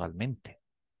mensualmente.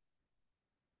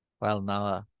 Well,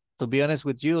 now, to be honest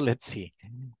with you, let's see.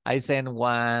 I send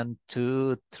 1,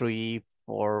 2, 3,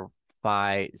 4,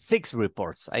 5, 6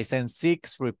 reports. I send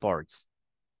 6 reports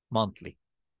monthly.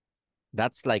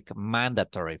 That's like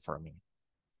mandatory for me.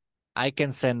 I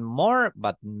can send more,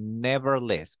 but never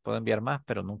less. Puedo enviar más,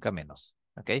 pero nunca menos.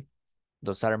 Okay?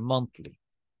 Those are monthly.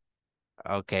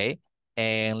 Okay?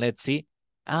 And let's see.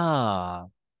 I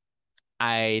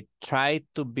try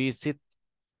to visit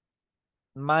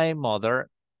my mother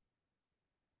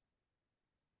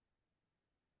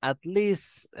at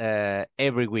least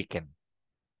every weekend.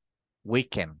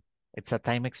 Weekend. It's a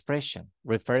time expression.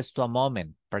 Refers to a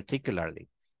moment, particularly.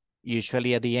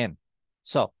 Usually at the end.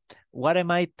 So, what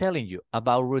am I telling you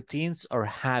about routines or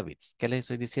habits? ¿Qué les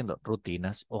estoy diciendo?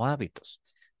 Rutinas o hábitos.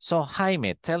 So,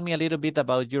 Jaime, tell me a little bit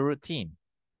about your routine.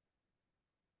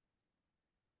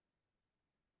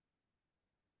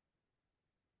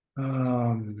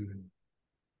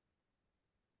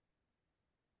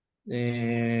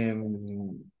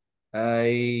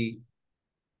 I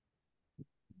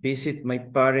visit my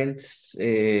parents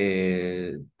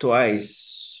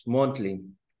twice monthly.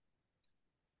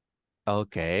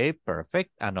 Okay, perfect.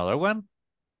 Another one?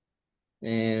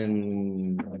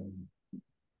 And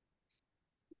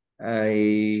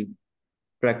I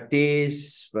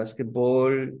practice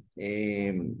basketball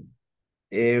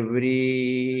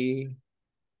every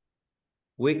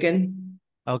weekend.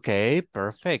 Okay,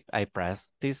 perfect. I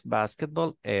practice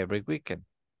basketball every weekend.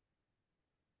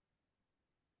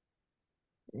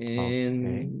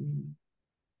 And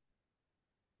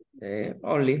okay.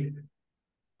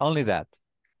 Only that.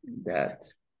 That.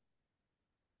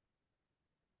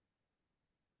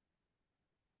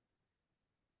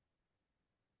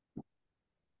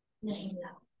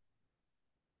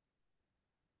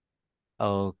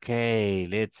 Okay,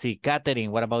 let's see. Catherine,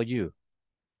 what about you?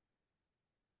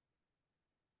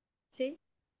 Sí.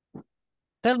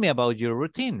 Tell me about your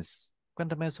routines.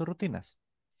 Cuéntame de sus rutinas.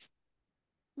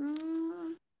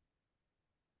 Mm,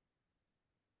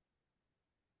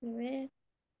 a ver.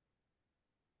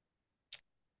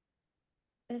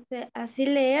 Así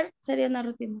leer sería una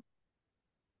rutina.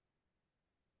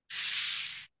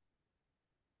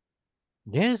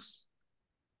 Yes.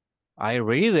 I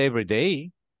read every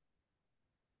day.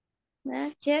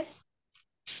 Yes.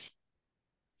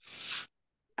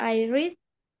 I read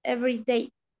every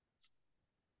day.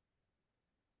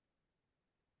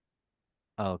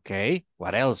 Okay.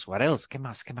 What else? What else? ¿Qué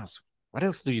más? ¿Qué más? What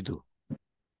else do you do?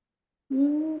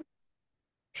 Mm.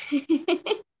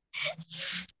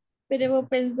 Debo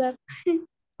pensar.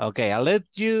 Okay, I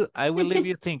will leave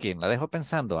you thinking. La dejo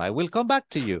pensando. I will come back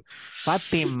to you.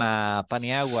 Fátima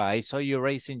Paniagua, I saw you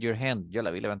raising your hand. Yo la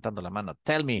vi levantando la mano.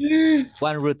 Tell me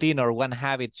one routine or one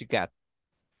habit you got.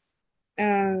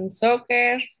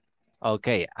 Soccer.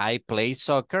 Okay, I play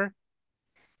soccer.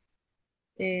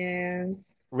 And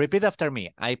Repeat after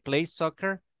me. I play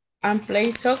soccer.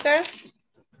 play soccer.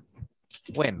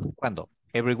 When? ¿Cuándo?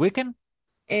 Every weekend?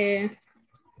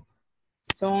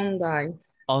 Sunday.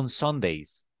 On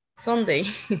Sundays. Sunday.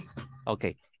 Ok,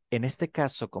 en este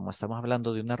caso, como estamos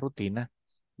hablando de una rutina,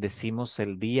 decimos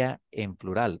el día en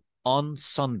plural. On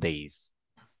Sundays.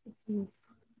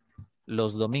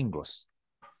 Los domingos.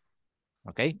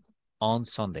 Ok, on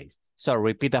Sundays. So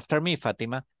repeat after me,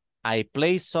 Fatima. I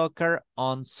play soccer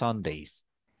on Sundays.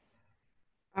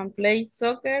 Play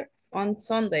soccer on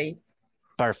Sundays.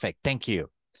 Perfect, thank you.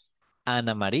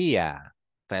 Ana Maria,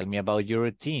 tell me about your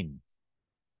routine.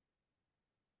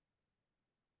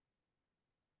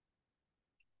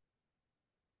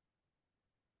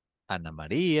 Ana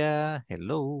María,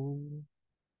 hello.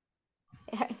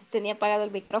 Tenía apagado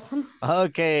el micrófono.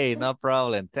 Okay, no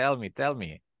problem. Tell me, tell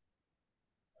me.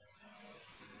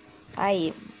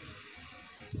 I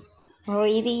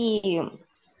read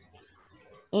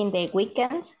in the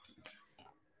weekends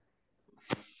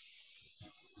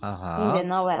in the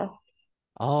novel.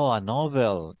 Oh, a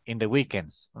novel in the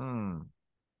weekends.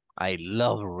 I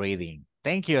love reading.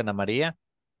 Thank you, Ana Maria.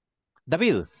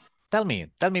 David, tell me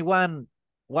one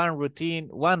routine,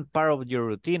 one part of your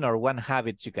routine or one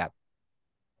habit you got.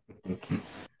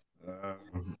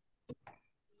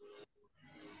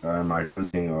 My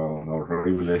routine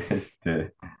horrible,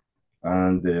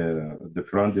 and the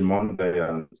from the Monday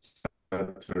and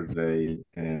Saturday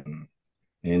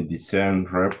in the same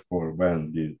report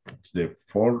when the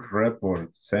fourth report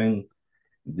same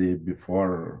the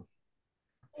before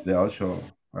the also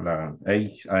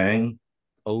 8 a.m.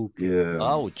 Okay.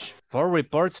 Ouch. 4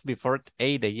 reports before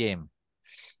 8 a.m.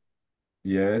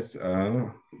 Yes,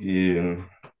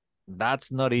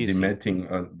 that's not easy.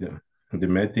 The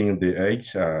meeting the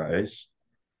age 30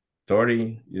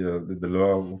 de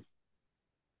luego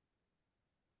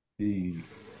y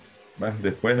bueno,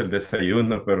 después el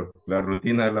desayuno, pero la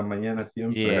rutina de la mañana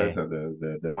siempre es esa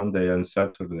de Monday and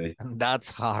Saturday. That's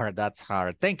hard. That's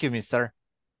hard. Thank you, mister.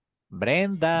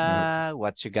 Brenda,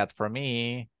 what you got for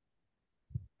me?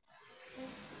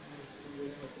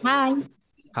 Hi.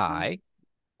 Hi.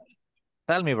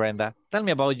 Tell me, Brenda. Tell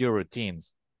me about your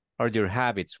routines or your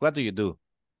habits. What do you do?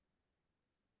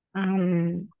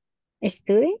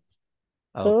 Study.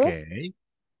 Okay.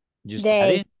 You The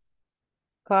study?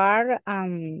 car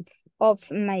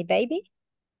of my baby.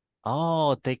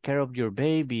 Oh, take care of your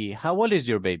baby. How old is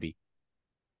your baby?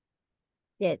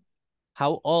 Yes.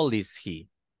 How old is he?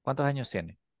 ¿Cuántos años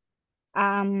tiene?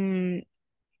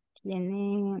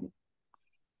 Tiene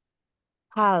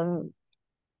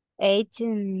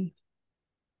 18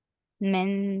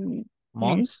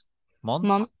 Months?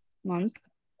 months.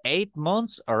 8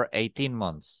 months or 18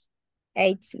 months?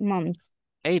 8 months.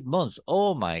 8 months.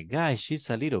 Oh my gosh, she's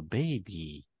a little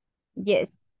baby.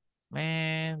 Yes.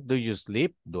 Man, do you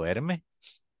sleep? ¿Duerme?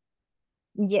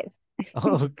 Yes.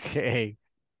 Okay.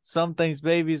 Sometimes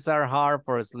babies are hard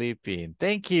for sleeping.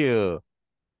 Thank you.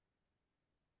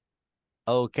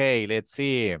 Okay, let's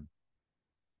see.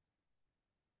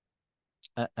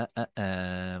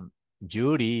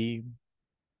 Judy.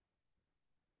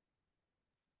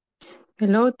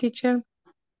 Hello, teacher.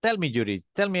 Tell me, Judy,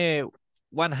 tell me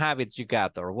one habit you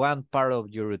got or one part of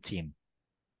your routine.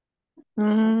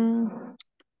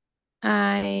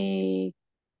 I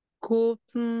cook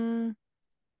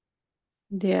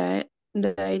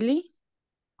daily.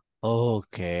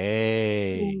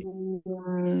 Okay.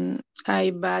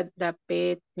 I bath the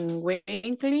pet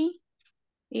weekly.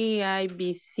 Y I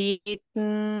visit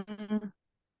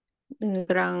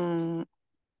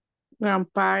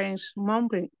grandparents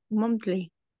Monthly.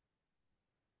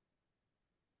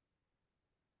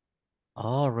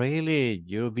 Oh, really?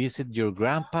 You visit your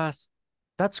grandpa's?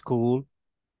 That's cool.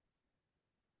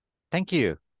 Thank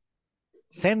you.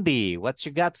 Sandy, what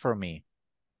you got for me?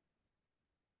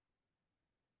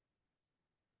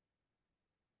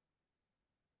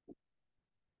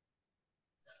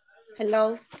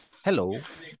 Hello. Hello.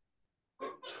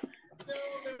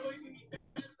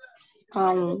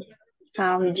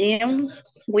 Gym,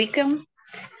 weekend,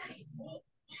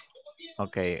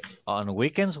 Okay. On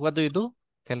weekends, what do you do?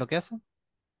 ¿Qué es lo que hace?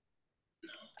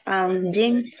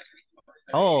 gym.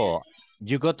 Oh,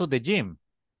 you go to the gym.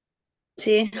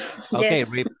 Sí, Okay,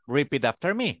 yes. repeat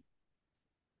after me.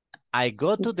 I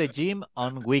go to the gym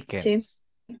on Sí. weekends.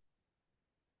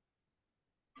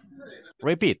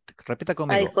 Repita I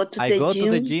conmigo. go to I the go to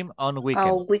the gym gym on on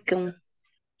weekends. weekend.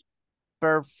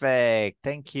 Perfect.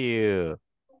 Thank you.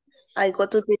 I go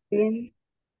to the gym.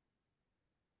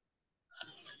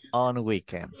 On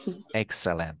weekends.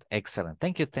 Excellent. Excellent.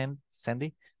 Thank you,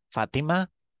 Sandy. Fatima.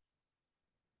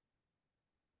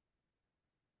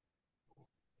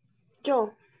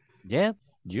 Yo, Yeah,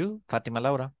 you, Fatima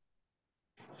Laura.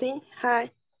 sí,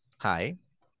 hi. Hi.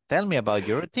 Tell me about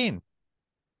your routine.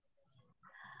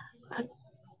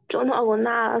 Yo no hago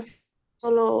nada,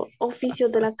 solo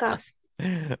oficios de la casa.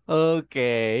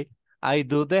 Okay. I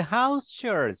do the house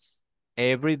chores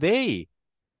every day.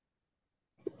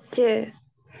 Yes,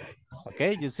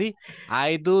 Okay, you see,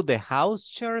 I do the house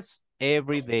chores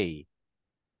every day.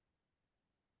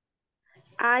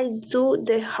 I do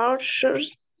the hard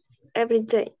chores every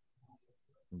day.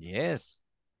 Yes.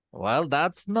 Well,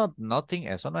 that's not nothing.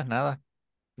 Eso no es nada.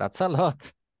 That's a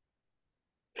lot.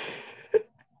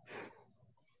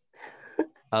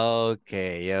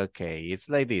 Okay, okay. It's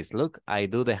like this. Look, I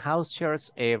do the house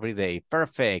chores every day.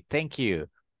 Perfect. Thank you.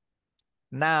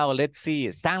 Now, let's see.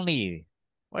 Stanley.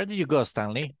 Where do you go,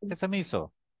 Stanley? ¿Qué se me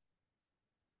hizo?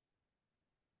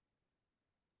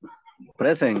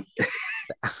 Present.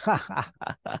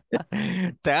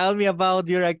 Tell me about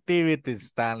your activities,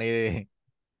 Stanley.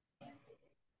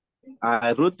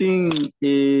 Routine,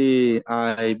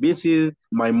 I visit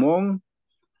my mom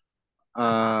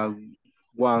uh,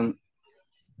 one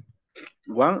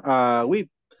week.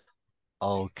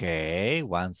 Okay,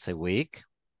 once a week.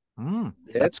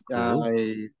 Yes, That's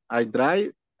cool. I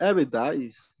drive every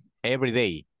day. Every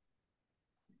day.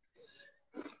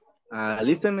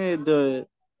 Listen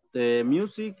the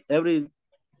music every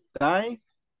time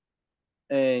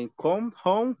and come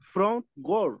home from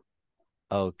work.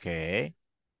 Okay.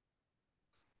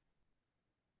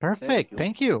 Thank Perfect. you.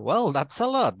 Thank you. Well, that's a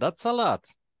lot. That's a lot.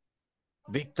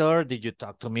 Victor, did you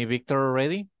talk to me, Victor,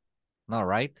 already? No,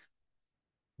 right?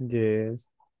 Yes.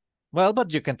 Well,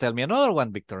 but you can tell me another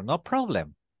one, Victor. No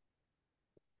problem.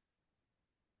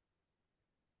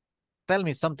 Tell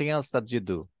me something else that you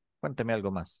do. Cuénteme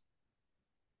algo más.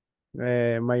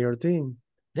 My routine.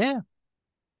 Yeah.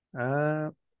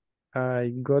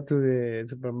 I go to the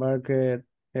supermarket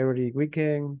every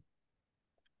weekend.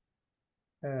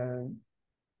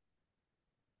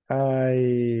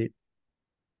 I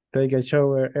take a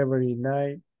shower every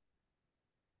night.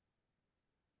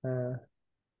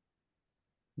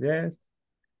 Yes.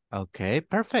 Okay,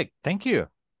 perfect. Thank you.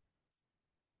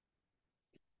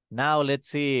 Now let's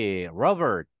see.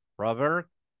 Robert. Robert,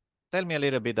 tell me a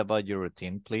little bit about your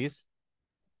routine, please.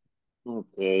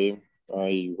 Okay,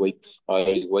 I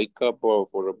wake up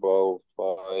for about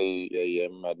 5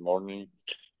 a.m. at morning,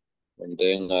 and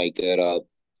then I get up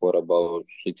for about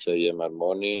 6 a.m. at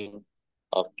morning.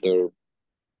 After,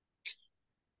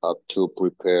 have to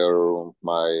prepare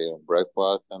my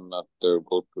breakfast, and after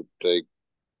go to take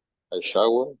a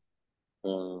shower.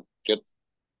 Get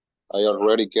I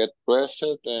already get dressed,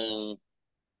 and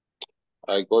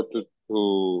I go to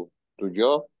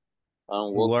job.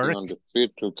 I'm walking on Work. the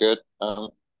street to get I,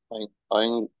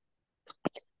 I'm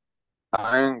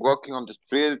I'm walking on the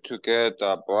street to get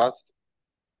a bus,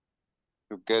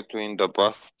 to get in the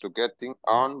bus, to getting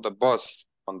on the bus,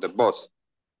 on the bus,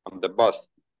 on the bus.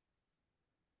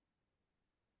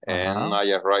 And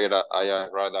I arrive at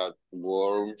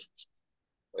work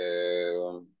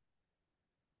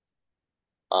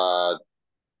at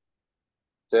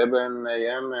 7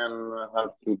 a.m. and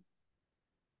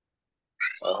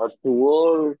I have to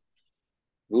work.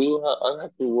 I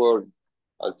have to work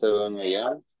at 7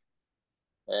 a.m.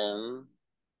 and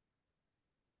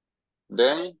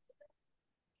then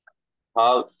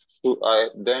have I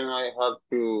have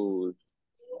to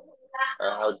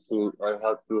I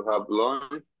have to have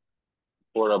lunch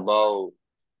for about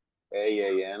 8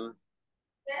 a.m.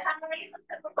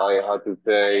 I have to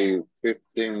take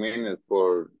 15 minutes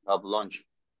for have lunch.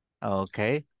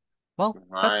 Okay. Well,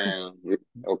 that's it.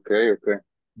 Okay, okay.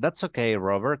 That's okay,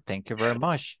 Robert. Thank you very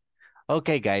much.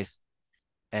 Okay, guys.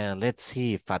 Let's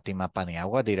see, Fatima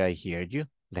Paniagua, did I hear you?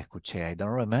 La escuché, I don't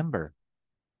remember.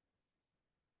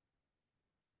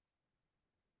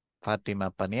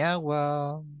 Fatima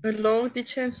Paniagua. Hello,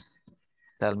 teacher.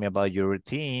 Tell me about your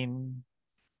routine.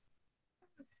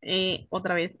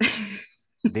 Otra vez.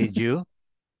 Did you?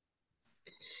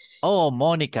 Oh,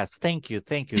 Mónica, thank you,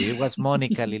 thank you. It was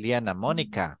Mónica, Liliana.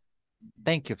 Mónica.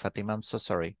 Thank you, Fatima. I'm so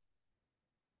sorry.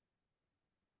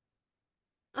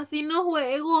 Así no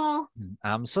juego.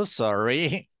 I'm so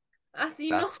sorry. Así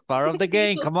That's no part of the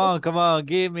game. juego. Come on.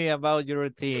 Give me about your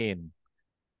routine.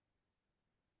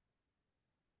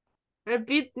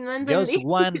 Repeat, no Just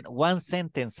entendí. one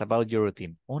sentence about your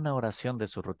routine. Una oración de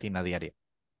su rutina diaria.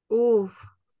 Uf.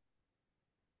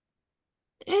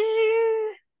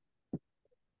 Eh,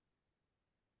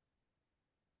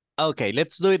 Okay,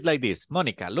 let's do it like this.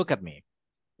 Mónica, look at me.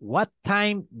 What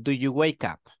time do you wake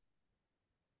up?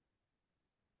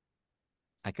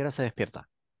 ¿A qué hora se despierta?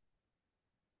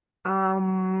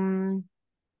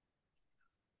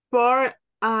 for,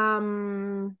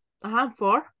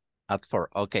 for. At 4.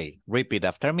 Okay, repeat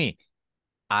after me.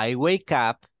 I wake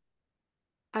up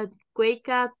I wake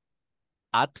up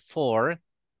at 4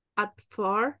 at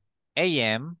 4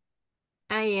 a.m.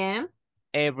 a.m.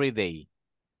 every day.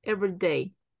 every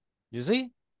day. You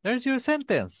see? There's your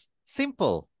sentence.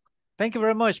 Simple. Thank you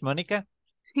very much, Mónica.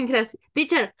 Gracias.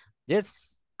 Teacher,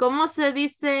 Yes. ¿cómo se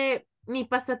dice mi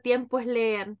pasatiempo es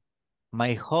leer?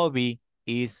 My hobby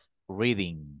is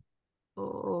reading.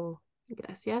 Oh,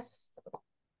 gracias.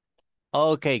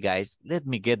 Okay, guys, let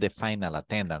me get the final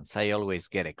attendance. I always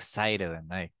get excited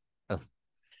and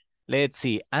let's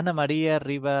see. Ana María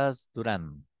Rivas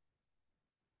Durán.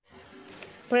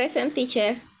 Present,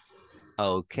 teacher.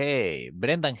 Okay.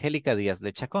 Brenda Angélica Díaz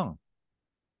de Chacón.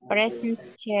 Present,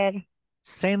 teacher.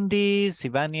 Sandy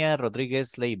Sivania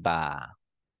Rodríguez Leiva.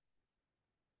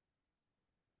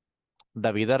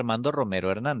 David Armando Romero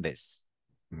Hernández.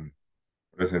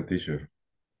 Present, teacher.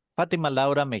 Fátima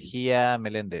Laura Mejía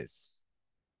Meléndez.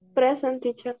 Present,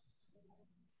 teacher.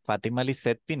 Fátima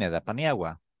Lisette Pineda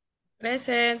Paniagua.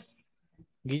 Present.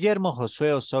 Guillermo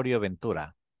Josué Osorio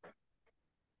Ventura.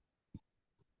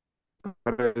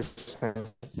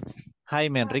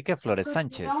 Jaime Enrique Flores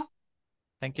Sánchez.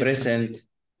 Thank you. Present.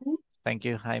 Thank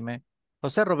you, Jaime.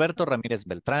 José Roberto Ramírez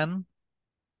Beltrán.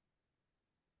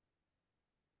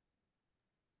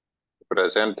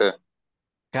 Presente.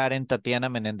 Karen Tatiana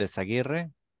Menéndez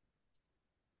Aguirre.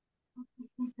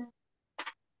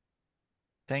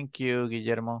 Thank you,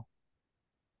 Guillermo.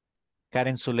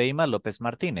 Karen Zuleima López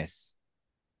Martínez.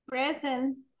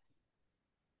 Present.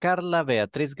 Carla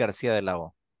Beatriz García de la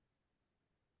O.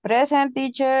 Present,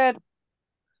 teacher.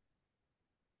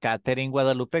 Catherine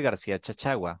Guadalupe García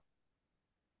Chachagua.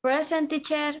 Present,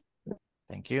 teacher.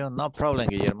 Thank you. No problem,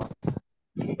 Guillermo.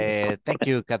 Thank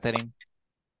you, Catherine.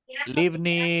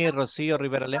 Livni Rocío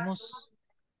Rivera Lemus.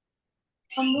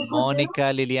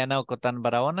 Mónica Liliana Ocotán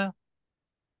Barahona.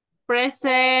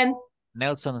 Present.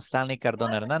 Nelson Stanley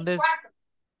Cardona Hernández.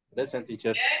 Present,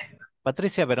 teacher.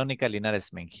 Patricia Verónica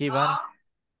Linares Mengíbar.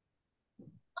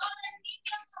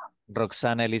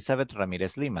 Roxana Elizabeth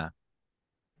Ramírez Lima.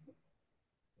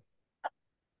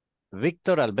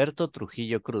 Víctor Alberto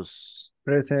Trujillo Cruz.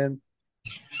 Present.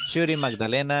 Shuri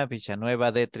Magdalena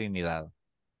Villanueva de Trinidad.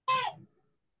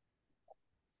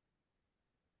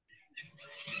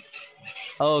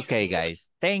 Okay,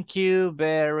 guys. Thank you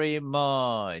very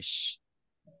much.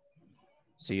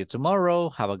 See you tomorrow.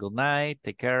 Have a good night.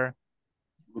 Take care.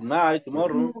 Good night,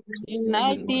 tomorrow. Good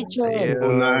night, See teacher. you.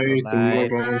 Good night, Good night.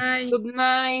 tomorrow. Good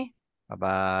night.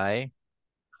 Bye-bye.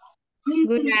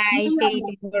 Good night. See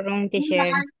you tomorrow,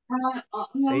 teacher.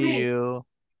 See you.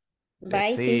 Bye,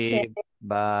 Let's teacher. see.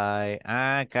 Bye.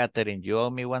 Catherine, you owe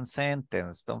me one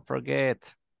sentence. Don't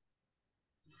forget.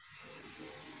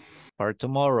 For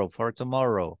tomorrow, for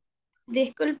tomorrow.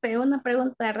 Disculpe, una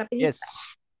pregunta rapidita. Yes.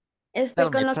 Tell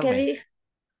me, tell me.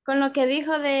 Con lo que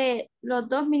dijo de los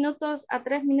 2 minutos a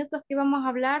 3 minutos que íbamos a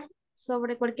hablar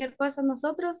sobre cualquier cosa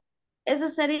nosotros, ¿eso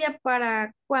sería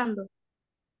para cuándo?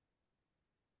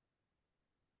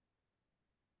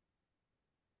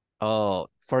 Oh,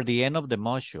 for the end of the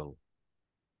module.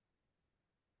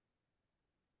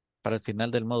 Para el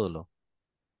final del módulo.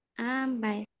 Ah,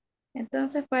 vaya.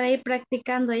 Entonces para ir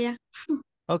practicando ya.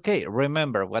 Okay,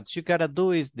 remember, what you gotta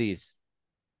do is this.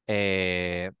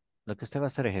 Lo que usted va a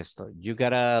hacer es esto. You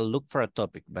gotta look for a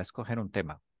topic. Va a escoger un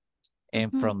tema.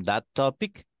 And from that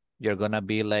topic, you're gonna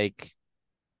be like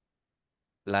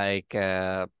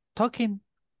talking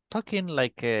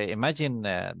like, imagine,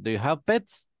 do you have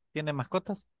pets? ¿Tiene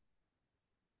mascotas?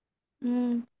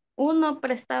 Uno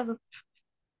prestado.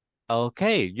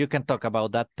 Okay, you can talk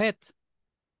about that pet.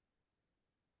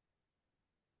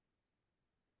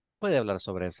 Puede hablar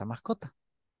sobre esa mascota.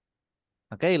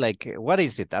 Okay, like, what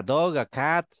is it? A dog, a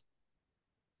cat,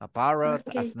 a parrot,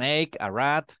 a Okay. snake, a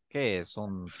rat. ¿Qué es?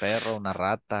 Un perro, una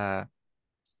rata,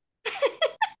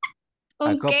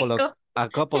 Un queco. a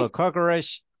couple of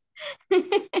cockroach.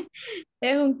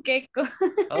 Es un queco.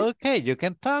 Okay, you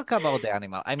can talk about the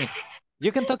animal. I mean,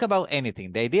 you can talk about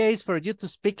anything. The idea is for you to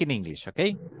speak in English,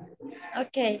 okay?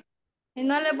 Ok. Y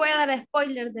no les voy a dar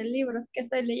spoiler del libro que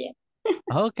estoy leyendo.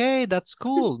 Okay, that's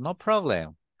cool. No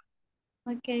problem.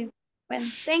 Ok. Bueno,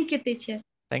 thank you, teacher.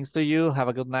 Thanks to you. Have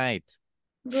a good night.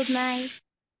 Good night.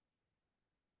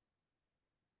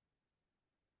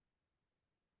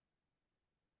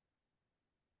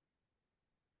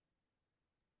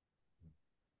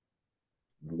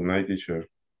 Good night, teacher.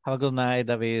 Have a good night,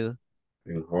 David.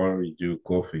 And how are you,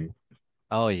 coffee?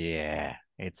 Oh, yeah.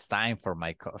 It's time for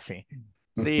my coffee.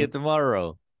 See you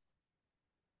tomorrow.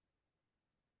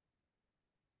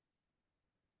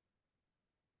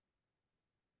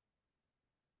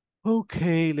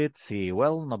 Okay, let's see.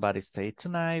 Well, nobody stayed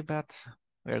tonight, but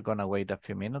we're gonna wait a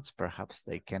few minutes. Perhaps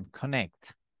they can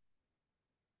connect.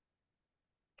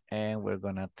 And we're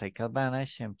gonna take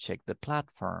advantage and check the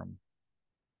platform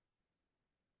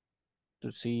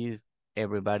to see if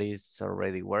everybody's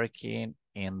already working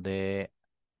in the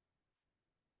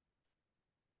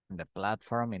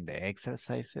platform, in the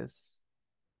exercises.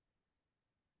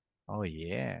 Oh,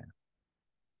 yeah.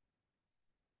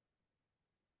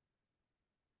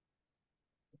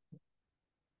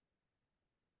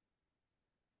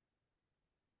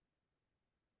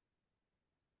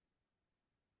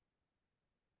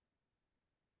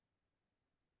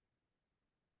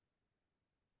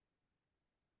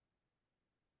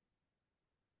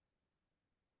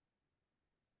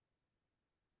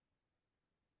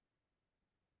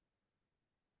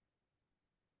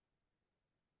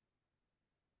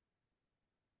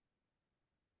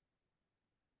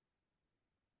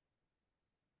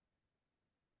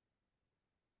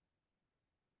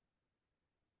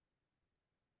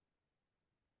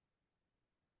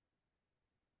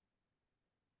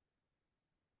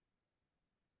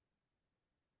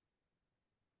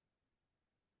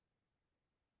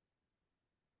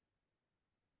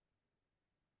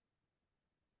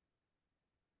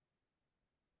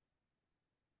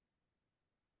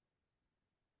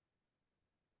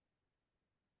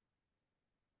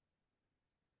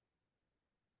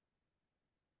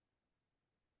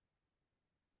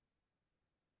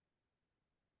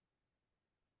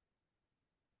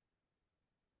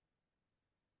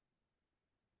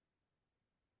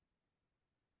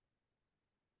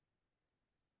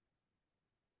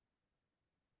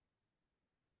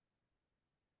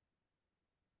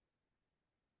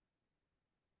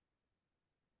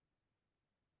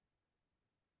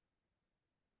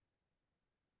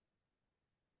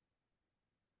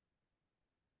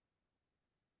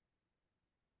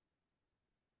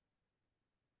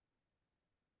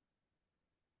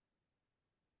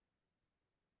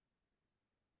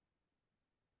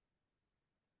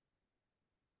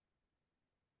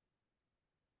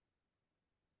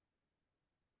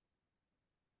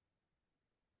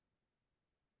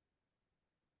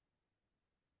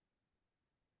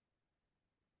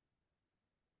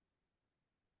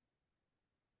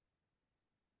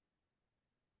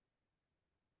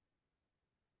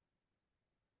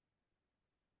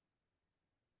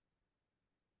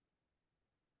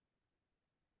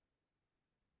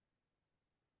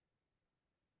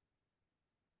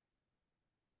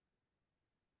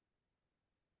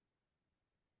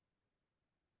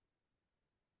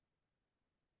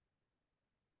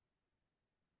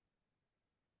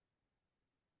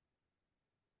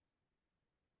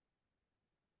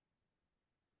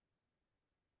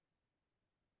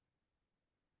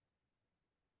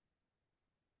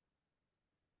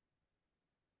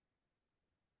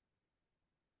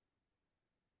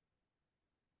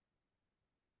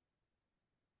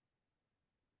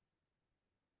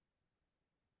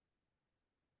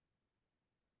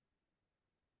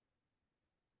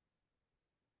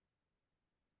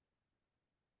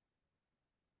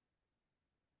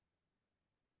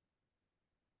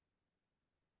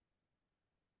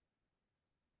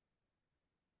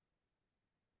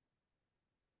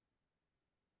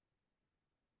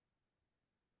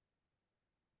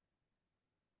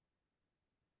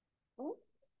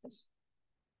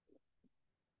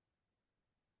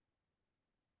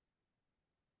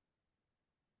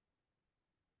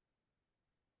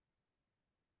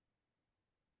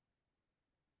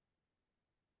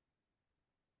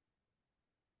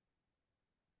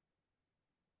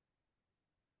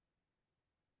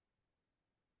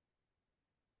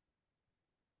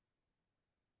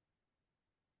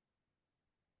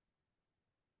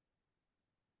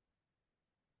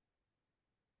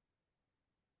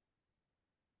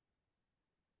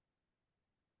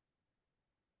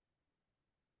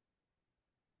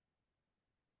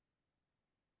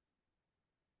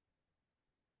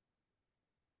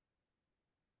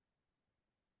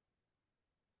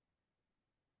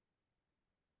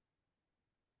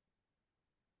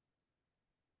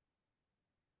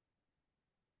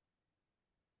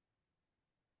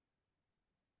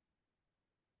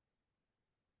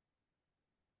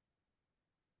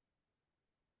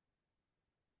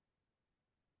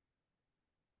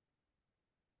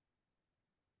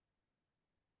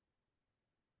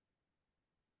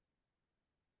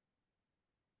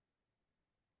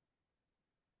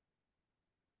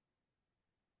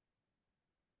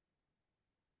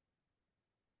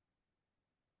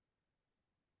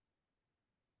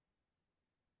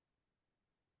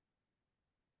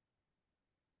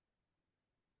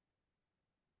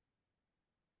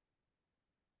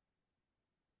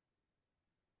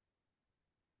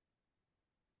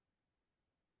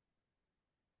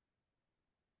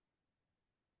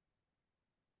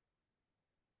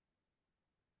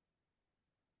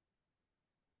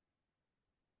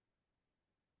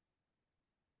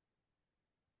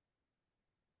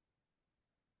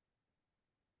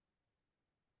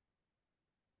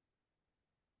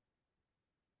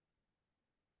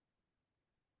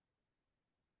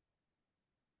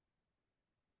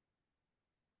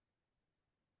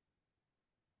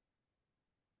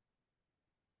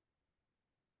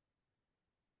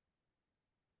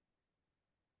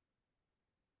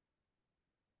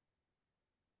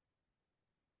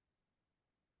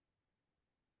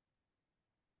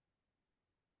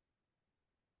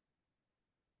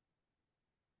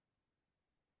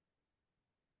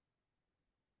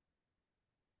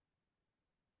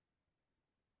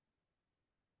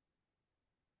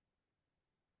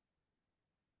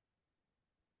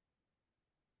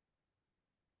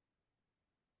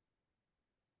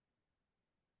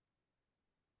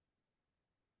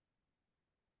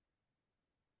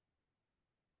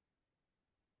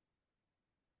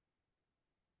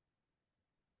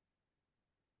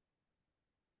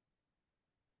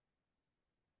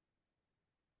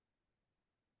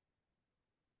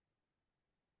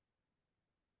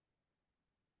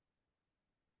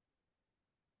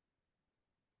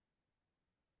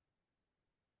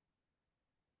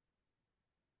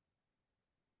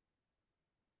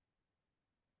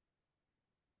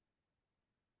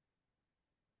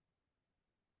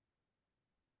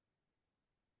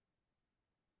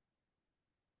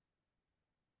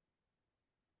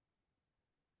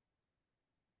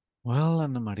 Well,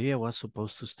 Ana Maria was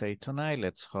supposed to stay tonight.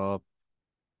 Let's hope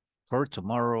for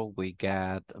tomorrow we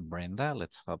got Brenda.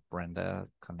 Let's hope Brenda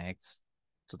connects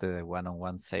to the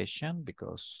one-on-one session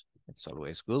because it's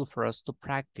always good for us to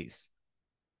practice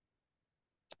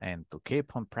and to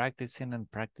keep on practicing and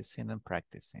practicing and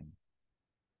practicing.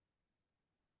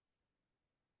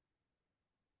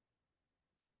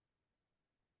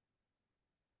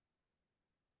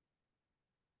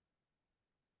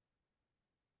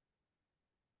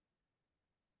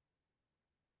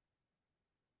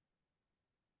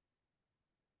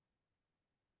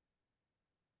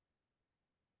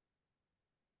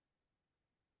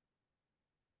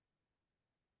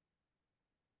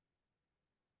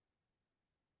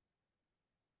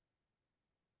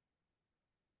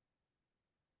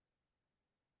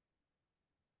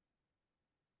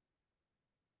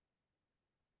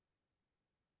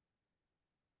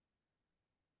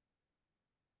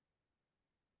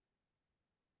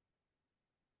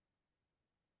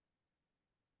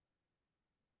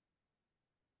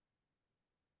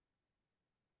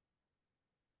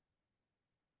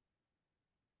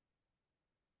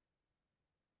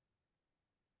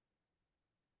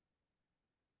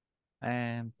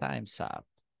 And time's up.